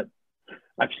app, but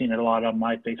I've seen it a lot on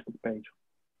my Facebook page.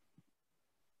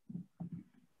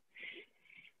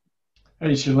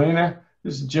 Hey, Shelyna,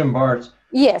 this is Jim Bartz.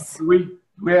 Yes.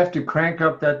 We have to crank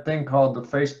up that thing called the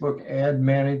Facebook Ad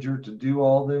Manager to do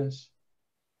all this?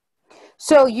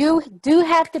 So you do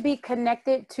have to be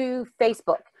connected to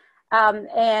Facebook.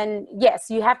 And yes,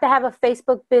 you have to have a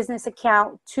Facebook business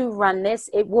account to run this.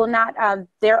 It will not,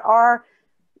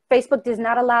 Facebook does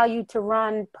not allow you to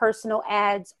run personal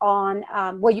ads on,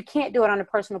 well, you can't do it on a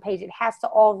personal page. It has to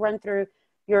all run through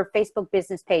your Facebook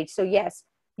business page. So yes,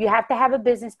 you have to have a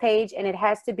business page and it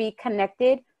has to be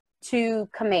connected to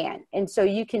Command. And so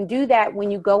you can do that when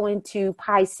you go into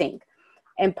PieSync.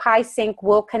 And PieSync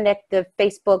will connect the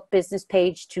Facebook business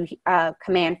page to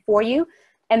Command for you.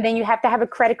 And then you have to have a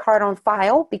credit card on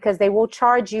file because they will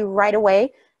charge you right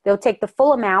away. They'll take the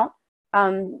full amount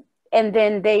and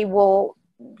then they will,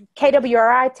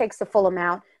 KWRI takes the full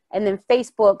amount and then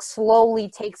Facebook slowly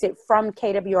takes it from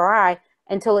KWRI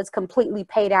until it's completely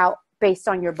paid out based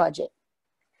on your budget.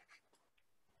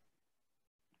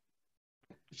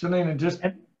 Shelyna, just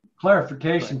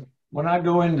clarification. When I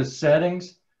go into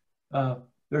settings,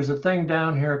 there's a thing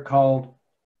down here called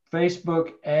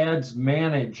Facebook Ads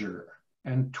Manager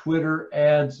and Twitter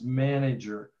Ads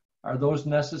Manager. Are those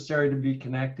necessary to be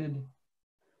connected?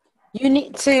 You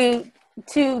need to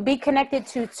be connected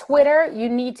to Twitter. You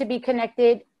need to be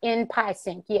connected in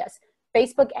PieSync. Yes.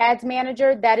 Facebook Ads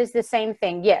Manager, that is the same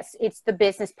thing. Yes, it's the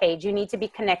business page. You need to be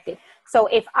connected. So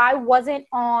if I wasn't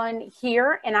on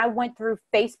here and I went through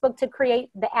Facebook to create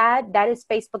the ad, that is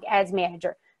Facebook Ads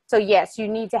Manager. So yes, you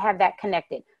need to have that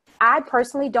connected. I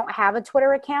personally don't have a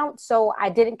Twitter account, so I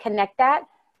didn't connect that.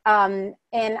 And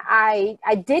I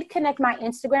did connect my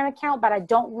Instagram account, but I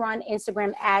don't run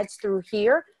Instagram ads through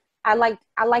here. I like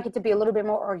it to be a little bit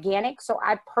more organic. So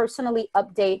I personally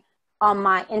update on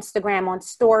my Instagram on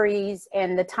stories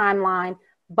and the timeline.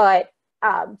 But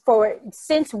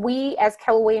since we as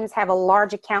Keller Williams have a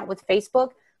large account with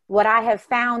Facebook, what I have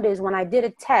found is when I did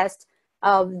a test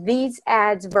of these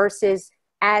ads versus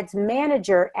Ads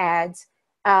Manager ads,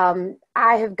 I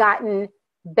have gotten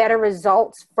better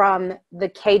results from the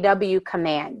KW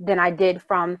command than I did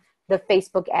from the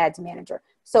Facebook Ads Manager.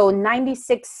 So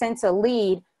 96 cents a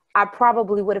lead, I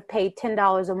probably would have paid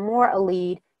 $10 or more a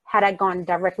lead had I gone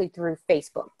directly through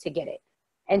Facebook to get it.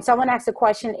 And someone asked the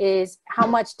question is, how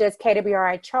much does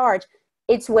KWRI charge?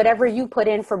 It's whatever you put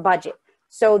in for budget.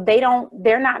 So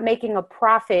they're not making a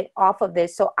profit off of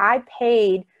this. So I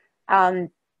paid,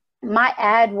 my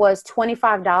ad was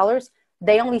 $25.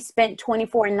 They only spent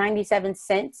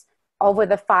 $24.97 over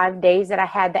the 5 days that I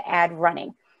had the ad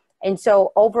running. And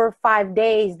so over 5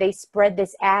 days, they spread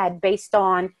this ad based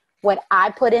on what I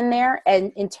put in there.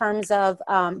 And in terms of,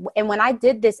 and when I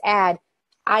did this ad,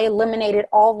 I eliminated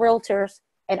all realtors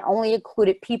and only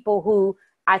included people who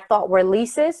I thought were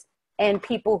leases and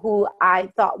people who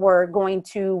I thought were going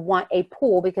to want a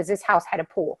pool because this house had a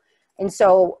pool. And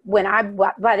so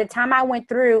by the time I went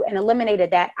through and eliminated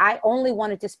that, I only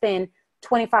wanted to spend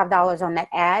 $25 on that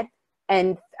ad.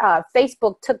 And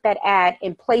Facebook took that ad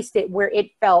and placed it where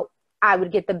it felt I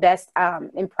would get the best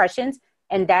impressions.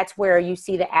 And that's where you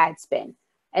see the ad spin.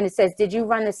 And it says, did you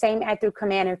run the same ad through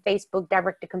Command and Facebook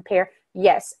Direct to Compare?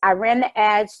 Yes, I ran the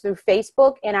ads through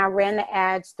Facebook and I ran the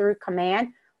ads through Command.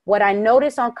 What I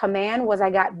noticed on Command was I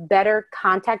got better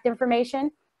contact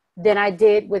information than I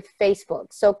did with Facebook.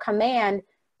 So Command,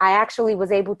 I actually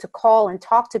was able to call and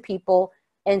talk to people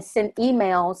and send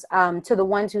emails to the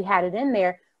ones who had it in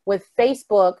there. With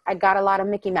Facebook, I got a lot of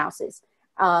Mickey Mouses.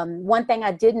 One thing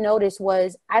I did notice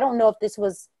was, I don't know if this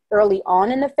was early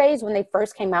on in the phase when they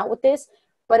first came out with this,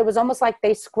 but it was almost like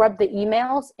they scrubbed the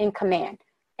emails in Command.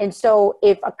 And so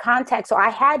if a contact, so I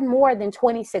had more than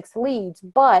 26 leads,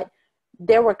 but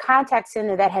there were contacts in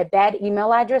there that had bad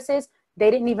email addresses.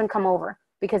 They didn't even come over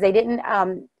because they didn't,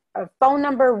 a phone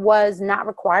number was not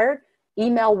required.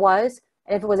 Email was,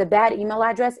 and if it was a bad email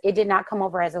address, it did not come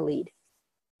over as a lead.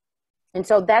 And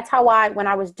so that's how when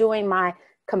I was doing my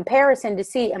comparison to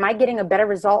see, am I getting a better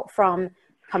result from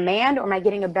Command or am I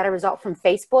getting a better result from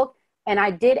Facebook? And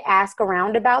I did ask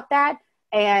around about that.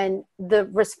 And the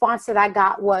response that I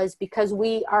got was, because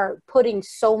we are putting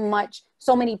so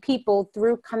many people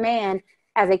through Command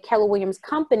as a Keller Williams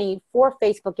company for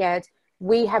Facebook ads,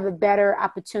 we have a better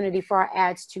opportunity for our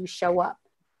ads to show up.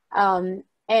 And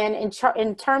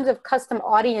in terms of custom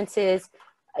audiences,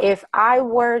 if I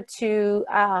were to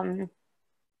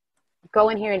go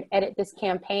in here and edit this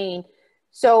campaign,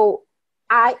 so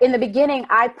in the beginning,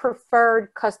 I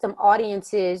preferred custom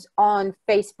audiences on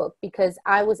Facebook because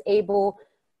I was able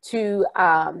to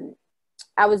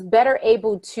better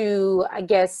able to, I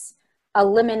guess,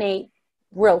 eliminate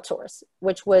realtors,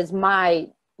 which was my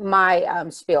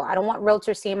spiel. I don't want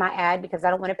realtors seeing my ad because I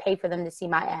don't want to pay for them to see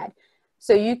my ad.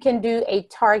 So you can do a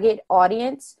target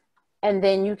audience, and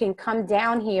then you can come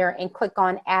down here and click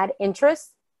on add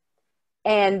interest.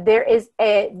 And there's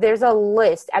a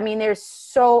list. I mean, it's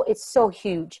so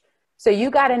huge. So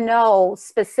you got to know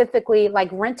specifically, like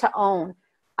rent to own.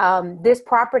 This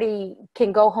property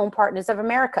can go Home Partners of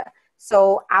America.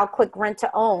 So I'll click rent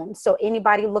to own. So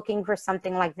anybody looking for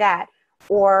something like that,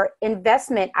 or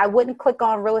investment, I wouldn't click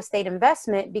on real estate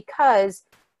investment because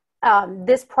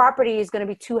this property is going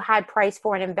to be too high priced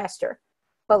for an investor.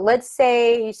 But let's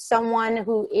say someone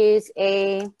who is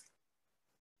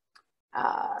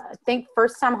I think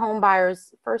first-time home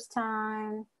buyers,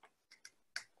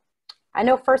 I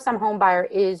know first-time home buyer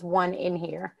is one in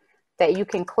here that you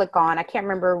can click on. I can't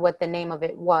remember what the name of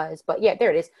it was, but yeah,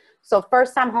 there it is. So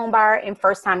first-time home buyer and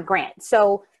first-time grant.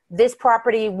 So this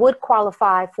property would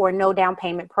qualify for a no down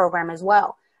payment program as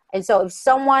well. And so if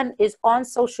someone is on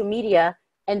social media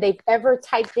and they've ever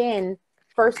typed in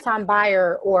first-time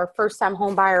buyer or first-time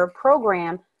home buyer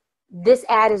program, this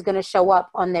ad is going to show up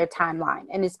on their timeline,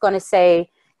 and it's going to say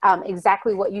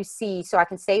exactly what you see. So I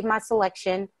can save my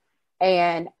selection,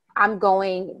 and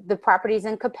the property's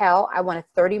in Capel. I want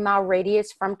a 30-mile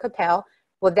radius from Capel.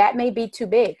 Well, that may be too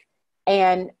big.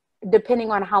 And depending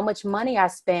on how much money I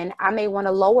spend, I may want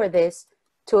to lower this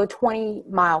to a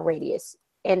 20-mile radius.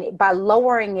 And by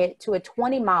lowering it to a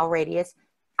 20-mile radius,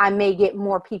 I may get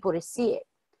more people to see it.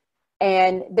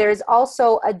 And there's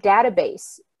also a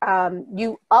database.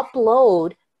 You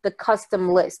upload the custom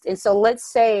list. And so let's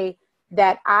say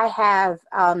that I have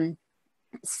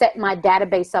set my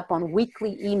database up on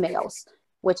weekly emails,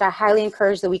 which I highly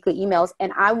encourage the weekly emails,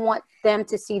 and I want them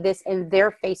to see this in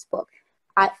their Facebook.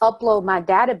 I upload my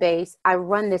database, I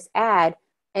run this ad,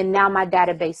 and now my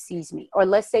database sees me. Or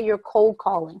let's say you're cold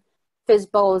calling,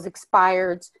 FSBO is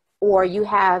expired, or you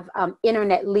have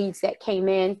internet leads that came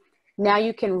in. Now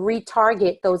you can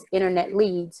retarget those internet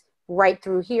leads right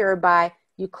through here by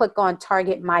you click on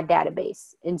target my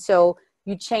database. And so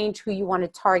you change who you want to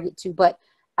target to. But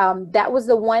that was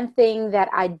the one thing that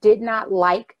I did not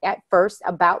like at first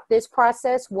about this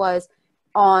process was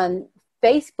on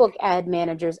Facebook ad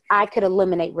managers, I could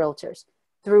eliminate realtors.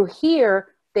 Through here,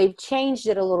 they've changed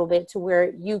it a little bit to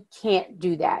where you can't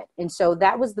do that. And so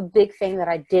that was the big thing that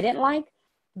I didn't like,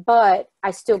 but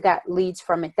I still got leads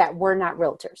from it that were not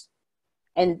realtors.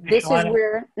 And this is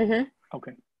where,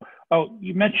 Okay. Oh,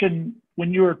 you mentioned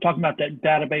when you were talking about that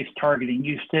database targeting,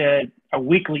 you said a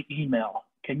weekly email.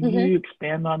 Can you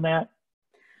expand on that?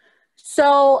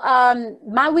 So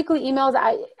my weekly emails,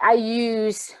 I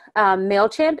use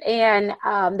MailChimp, and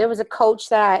there was a coach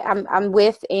that I'm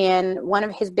with, and one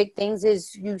of his big things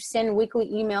is you send weekly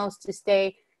emails to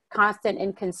stay constant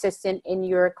and consistent in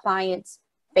your clients'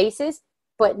 faces,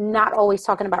 but not always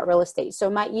talking about real estate. So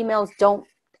my emails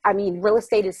real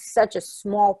estate is such a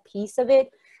small piece of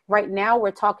it. Right now,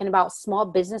 we're talking about small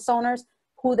business owners,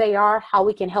 who they are, how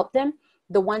we can help them.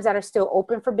 The ones that are still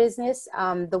open for business,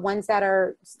 the ones that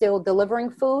are still delivering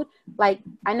food. Like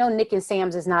I know Nick and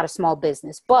Sam's is not a small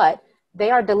business, but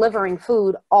they are delivering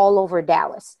food all over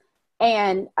Dallas.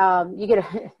 And you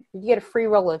get a free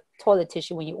roll of toilet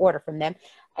tissue when you order from them.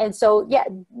 And so, yeah,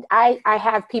 I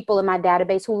have people in my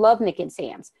database who love Nick and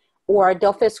Sam's or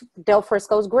Del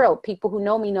Frisco's Grill. People who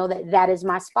know me know that that is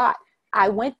my spot. I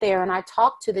went there and I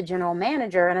talked to the general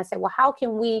manager and I said, well, how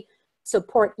can we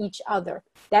support each other?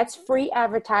 That's free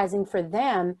advertising for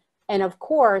them. And of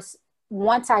course,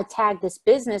 once I tag this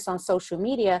business on social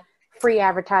media, free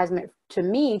advertisement to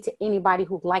me, to anybody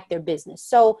who'd like their business.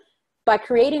 So by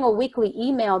creating a weekly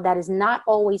email that is not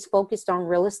always focused on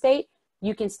real estate,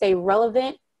 you can stay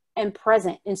relevant and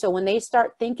present. And so when they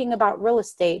start thinking about real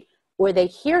estate, or they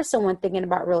hear someone thinking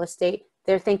about real estate,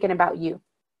 they're thinking about you.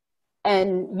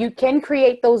 And you can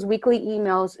create those weekly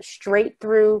emails straight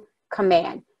through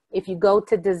command. If you go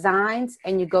to designs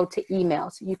and you go to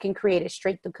emails, you can create it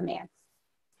straight through command.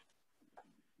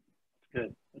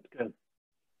 Good. That's good.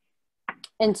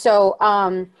 And so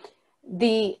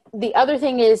the other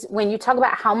thing is when you talk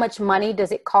about how much money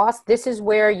does it cost, this is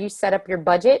where you set up your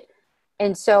budget.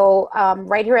 And so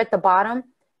right here at the bottom,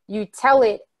 you tell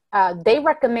it, they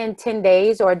recommend 10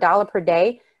 days or $1 per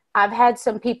day. I've had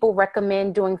some people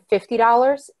recommend doing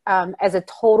 $50 as a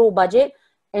total budget.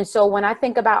 And so when I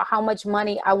think about how much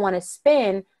money I want to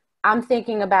spend, I'm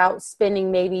thinking about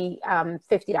spending maybe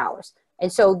 $50.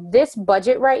 And so this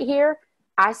budget right here,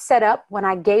 I set up when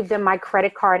I gave them my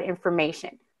credit card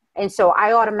information. And so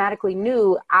I automatically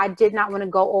knew I did not want to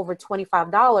go over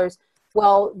 $25.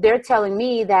 Well, they're telling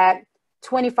me that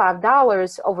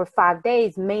 $25 over 5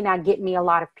 days may not get me a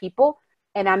lot of people,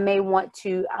 and I may want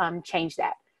to change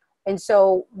that. And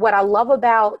so what I love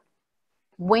about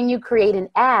when you create an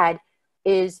ad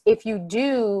is if you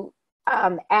do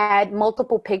add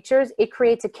multiple pictures, it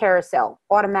creates a carousel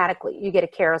automatically. You get a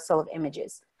carousel of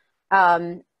images.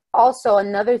 Also,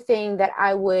 another thing that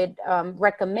I would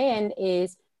recommend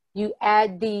is you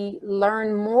add the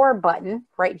learn more button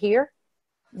right here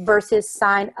versus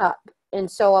sign up. And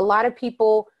so a lot of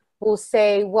people will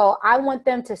say, well, I want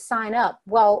them to sign up.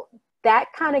 Well,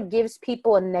 that kind of gives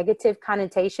people a negative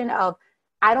connotation of,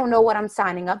 I don't know what I'm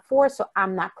signing up for, so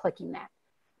I'm not clicking that.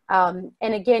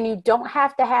 And again, you don't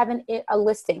have to have a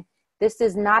listing. This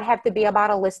does not have to be about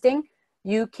a listing.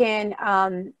 You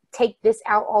can take this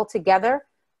out altogether.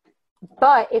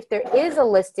 But if there is a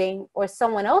listing or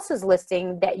someone else's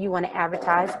listing that you want to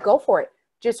advertise, go for it.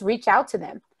 Just reach out to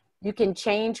them. You can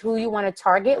change who you want to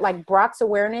target. Like Brock's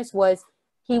awareness was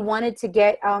he wanted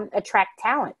to attract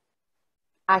talent.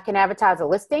 I can advertise a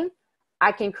listing.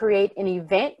 I can create an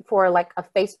event for like a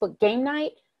Facebook game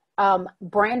night.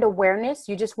 Brand awareness.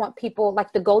 You just want people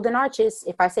like the Golden Arches.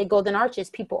 If I say Golden Arches,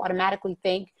 people automatically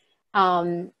think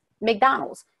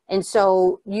McDonald's. And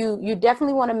so you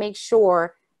definitely want to make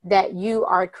sure that you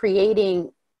are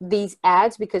creating these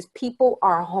ads because people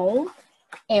are home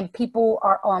and people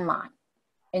are online.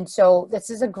 And so this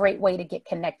is a great way to get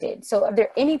connected. So are there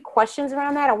any questions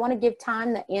around that? I want to give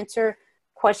time to answer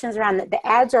questions around that. The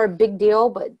ads are a big deal,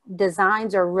 but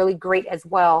designs are really great as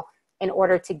well in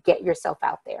order to get yourself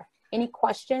out there. Any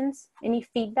questions? Any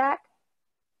feedback?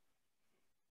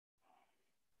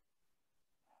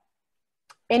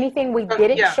 Anything we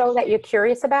didn't show that you're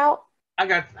curious about?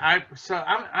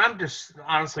 I'm just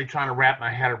honestly trying to wrap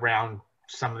my head around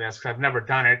some of this because I've never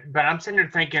done it, but I'm sitting here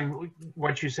thinking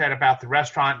what you said about the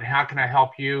restaurant and how can I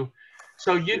help you?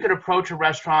 So you could approach a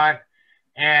restaurant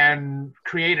and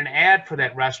create an ad for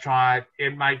that restaurant.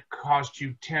 It might cost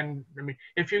you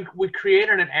if we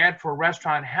created an ad for a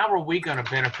restaurant, how are we going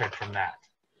to benefit from that?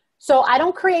 So I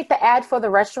don't create the ad for the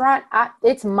restaurant.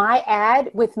 It's my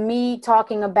ad with me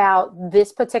talking about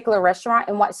this particular restaurant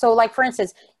and what. So like, for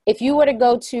instance, if you were to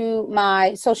go to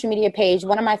my social media page,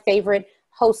 one of my favorite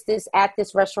hostess at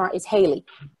this restaurant is Haley.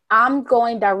 I'm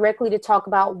going directly to talk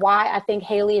about why I think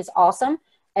Haley is awesome.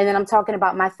 And then I'm talking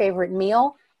about my favorite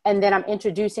meal. And then I'm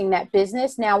introducing that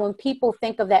business. Now, when people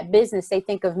think of that business, they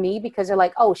think of me because they're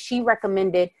like, oh, she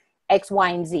recommended X, Y,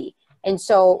 and Z. And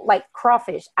so like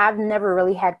crawfish, I've never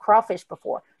really had crawfish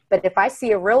before. But if I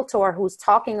see a realtor who's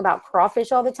talking about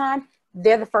crawfish all the time,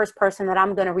 they're the first person that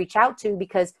I'm going to reach out to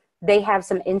because they have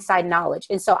some inside knowledge.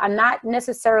 And so I'm not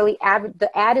necessarily, the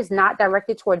ad is not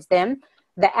directed towards them.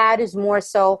 The ad is more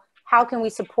so, how can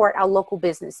we support our local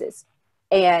businesses?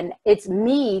 And it's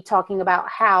me talking about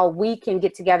how we can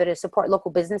get together to support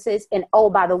local businesses. And oh,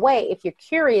 by the way, if you're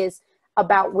curious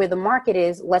about where the market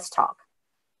is, let's talk.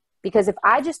 Because if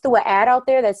I just threw an ad out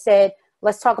there that said,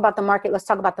 let's talk about the market, let's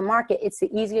talk about the market, it's the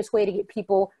easiest way to get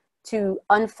people to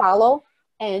unfollow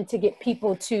and to get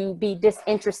people to be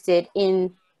disinterested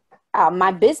in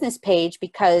my business page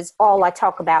because all I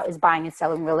talk about is buying and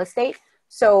selling real estate.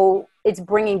 So it's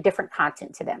bringing different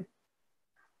content to them.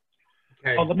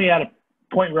 Okay. Well, let me add a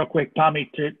point real quick,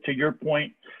 Tommy, to your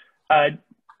point. I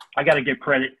got to give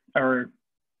credit or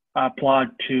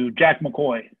applaud to Jack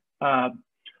McCoy.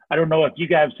 I don't know if you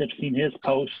guys have seen his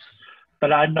posts,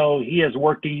 but I know he is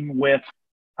working with,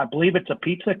 I believe it's a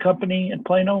pizza company in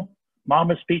Plano,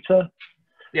 Mama's Pizza.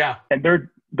 Yeah. And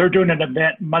they're doing an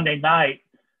event Monday night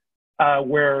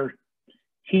where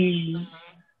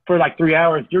for like 3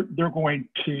 hours, they're going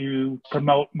to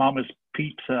promote Mama's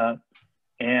Pizza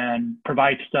and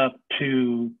provide stuff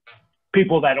to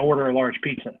people that order a large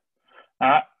pizza.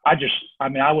 I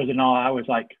was in awe. I was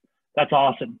like, that's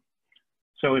awesome.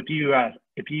 So if you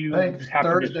happen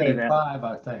Thursday to see at 5,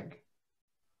 I think.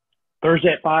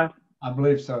 Thursday at 5? I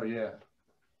believe so, yeah.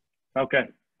 Okay.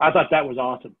 I thought that was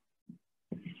awesome.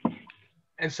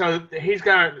 And so he's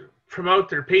going to promote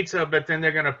their pizza, but then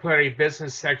they're going to put a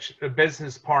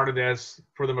business part of this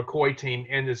for the McCoy team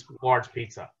in this large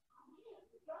pizza.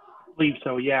 I believe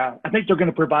so, yeah. I think they're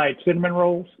going to provide cinnamon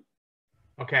rolls.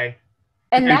 Okay.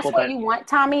 And that's what you want,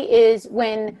 Tommy, is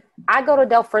when I go to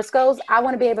Del Frisco's, I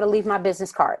want to be able to leave my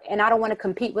business card and I don't want to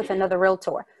compete with another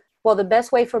realtor. Well, the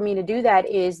best way for me to do that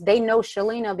is they know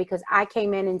Shelyna because I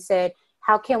came in and said,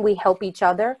 how can we help each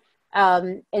other?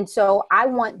 And so I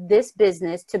want this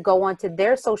business to go onto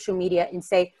their social media and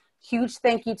say, huge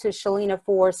thank you to Shelyna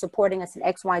for supporting us in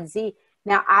X, Y, Z.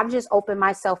 Now I've just opened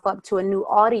myself up to a new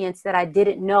audience that I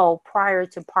didn't know prior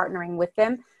to partnering with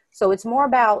them. So it's more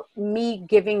about me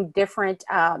giving different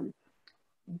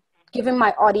giving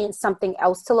my audience something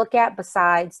else to look at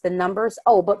besides the numbers.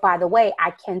 Oh, but by the way,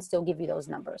 I can still give you those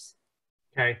numbers.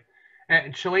 Okay.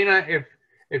 And Shelyna,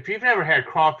 if you've never had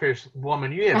crawfish,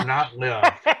 woman, you have not lived.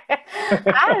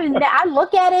 I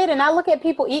look at it and I look at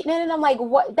people eating it and I'm like,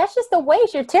 what? That's just the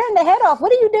waste. You're tearing the head off.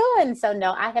 What are you doing? So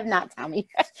no, I have not, Tommy.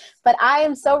 But I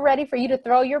am so ready for you to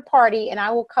throw your party and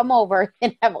I will come over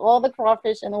and have all the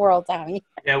crawfish in the world, Tommy.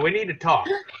 Yeah, we need to talk.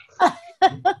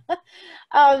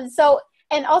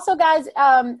 And also guys,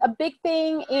 a big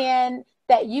thing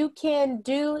that you can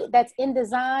do that's in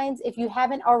designs, if you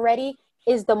haven't already,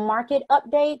 is the market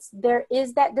updates. There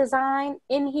is that design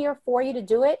in here for you to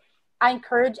do it. I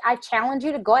challenge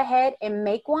you to go ahead and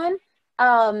make one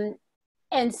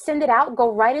and send it out.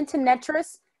 Go right into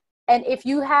Netris. And if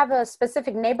you have a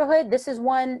specific neighborhood, this is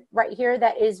one right here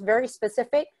that is very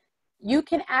specific. You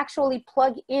can actually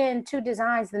plug in to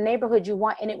designs the neighborhood you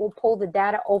want and it will pull the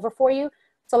data over for you.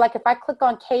 So like if I click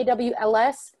on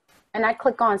KWLS and I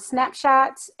click on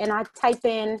snapshots and I type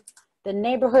in the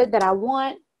neighborhood that I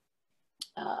want,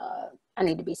 I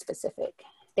need to be specific.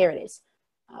 There it is.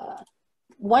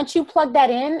 Once you plug that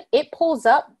in, it pulls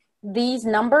up these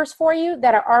numbers for you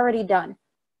that are already done.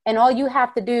 And all you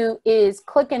have to do is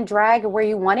click and drag where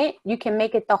you want it. You can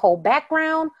make it the whole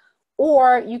background,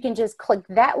 or you can just click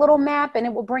that little map and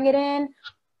it will bring it in,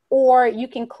 or you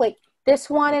can click this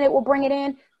one and it will bring it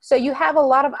in. So you have a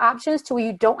lot of options to where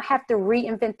you don't have to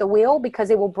reinvent the wheel because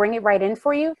it will bring it right in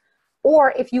for you.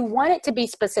 Or if you want it to be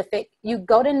specific, you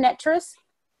go to Netris,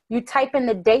 you type in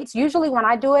the dates. Usually when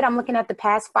I do it, I'm looking at the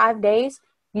past 5 days.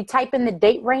 You type in the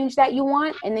date range that you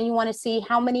want, and then you want to see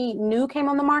how many new came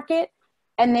on the market.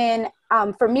 And then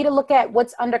for me to look at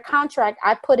what's under contract,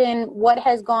 I put in what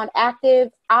has gone active,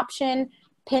 option,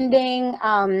 pending,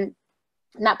 active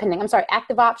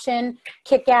option,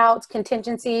 kickouts,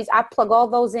 contingencies. I plug all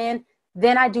those in.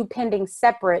 Then I do pending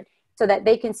separate so that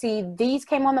they can see these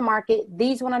came on the market,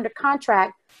 these went under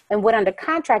contract, and what under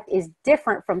contract is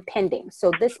different from pending. So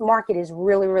this market is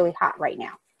really, really hot right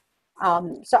now.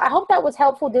 So I hope that was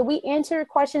helpful. Did we answer your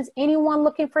questions? Anyone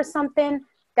looking for something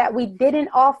that we didn't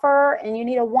offer and you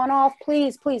need a one-off,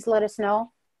 please let us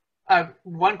know.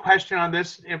 One question on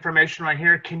this information right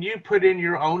here. Can you put in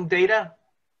your own data?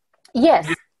 Yes.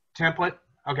 Template?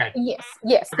 Okay. Yes.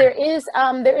 Okay. There is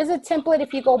a template.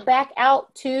 If you go back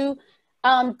out to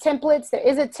templates, there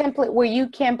is a template where you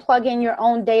can plug in your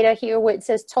own data here where it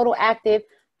says total active,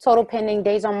 total pending,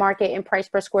 days on market, and price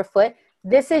per square foot.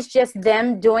 This is just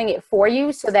them doing it for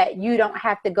you so that you don't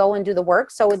have to go and do the work.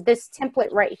 So with this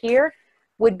template right here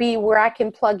would be where I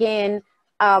can plug in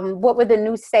what were the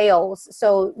new sales.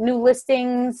 So new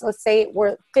listings, let's say it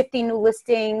were 50 new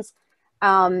listings,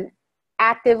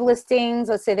 active listings,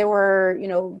 let's say there were,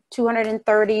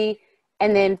 230,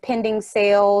 and then pending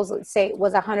sales, let's say it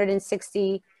was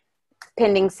 160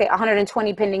 pending,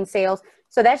 120 pending sales.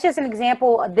 So that's just an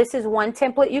example. This is one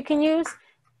template you can use.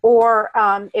 Or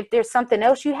if there's something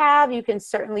else you have, you can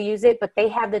certainly use it, but they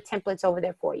have the templates over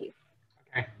there for you.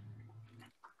 Okay.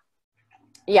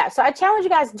 Yeah, so I challenge you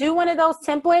guys, do one of those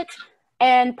templates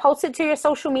and post it to your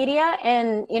social media.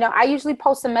 And, I usually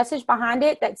post a message behind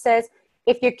it that says,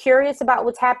 if you're curious about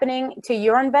what's happening to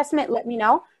your investment, let me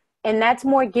know. And that's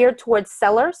more geared towards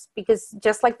sellers because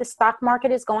just like the stock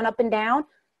market is going up and down,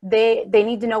 they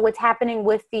need to know what's happening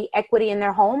with the equity in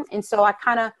their home. And so I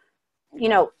kind of,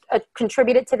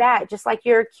 contributed to that. Just like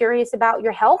you're curious about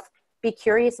your health, be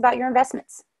curious about your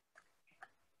investments.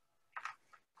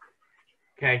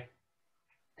 Okay.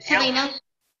 Shelyna?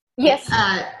 Yes.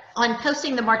 On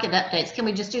posting the market updates, can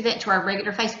we just do that to our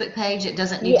regular Facebook page? It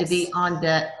doesn't need to be on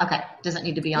doesn't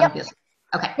need to be on this.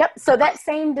 Okay. Yep. So that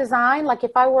same design, like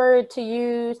if I were to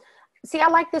use, I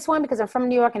like this one because I'm from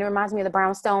New York and it reminds me of the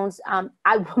brownstones.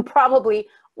 I would probably,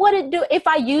 if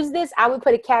I use this, I would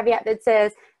put a caveat that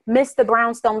says, miss the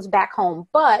brownstones back home.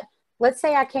 But let's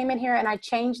say I came in here and I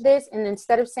changed this, and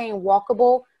instead of saying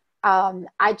walkable,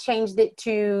 I changed it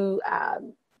to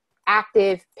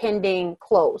active, pending,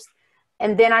 closed.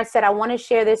 And then I said, I want to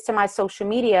share this to my social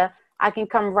media. I can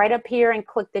come right up here and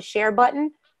click the share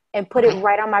button and put it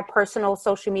right on my personal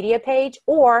social media page,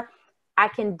 or I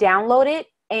can download it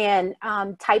and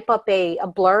type up a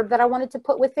blurb that I wanted to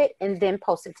put with it and then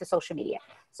post it to social media.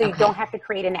 So you don't have to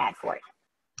create an ad for it.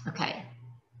 Okay.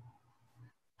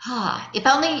 If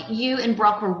only you and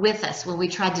Brock were with us when we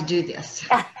tried to do this.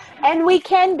 And we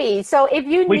can be. So if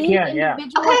you need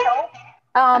individual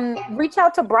help, reach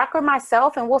out to Brock or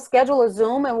myself and we'll schedule a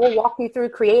Zoom and we'll walk you through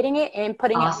creating it and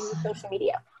putting it on social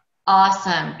media.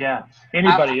 Awesome. Yeah.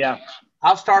 Anybody,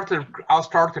 I'll start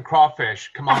the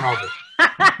crawfish. Come on over.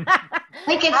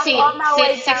 We can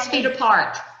sit 6 feet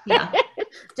apart. Yeah.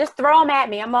 Just throw them at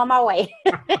me. I'm on my way.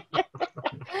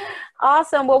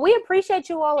 Awesome. Well, we appreciate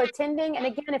you all attending. And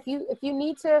again, if you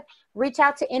need to reach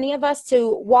out to any of us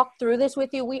to walk through this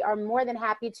with you, we are more than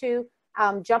happy to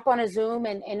jump on a Zoom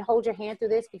and hold your hand through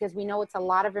this, because we know it's a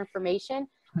lot of information.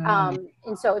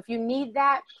 And so if you need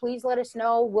that, please let us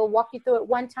know. We'll walk you through it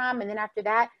one time. And then after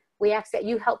that, we ask that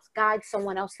you help guide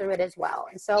someone else through it as well.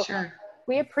 And so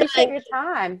we appreciate your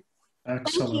time.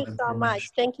 Thank you so much.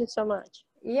 Thank you so much.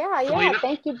 Yeah. Shelyna?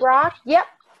 Thank you, Brock. Yep.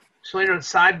 Shelyna,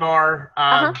 sidebar,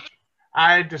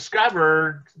 I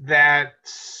discovered that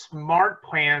smart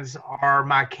plans are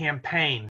my campaign.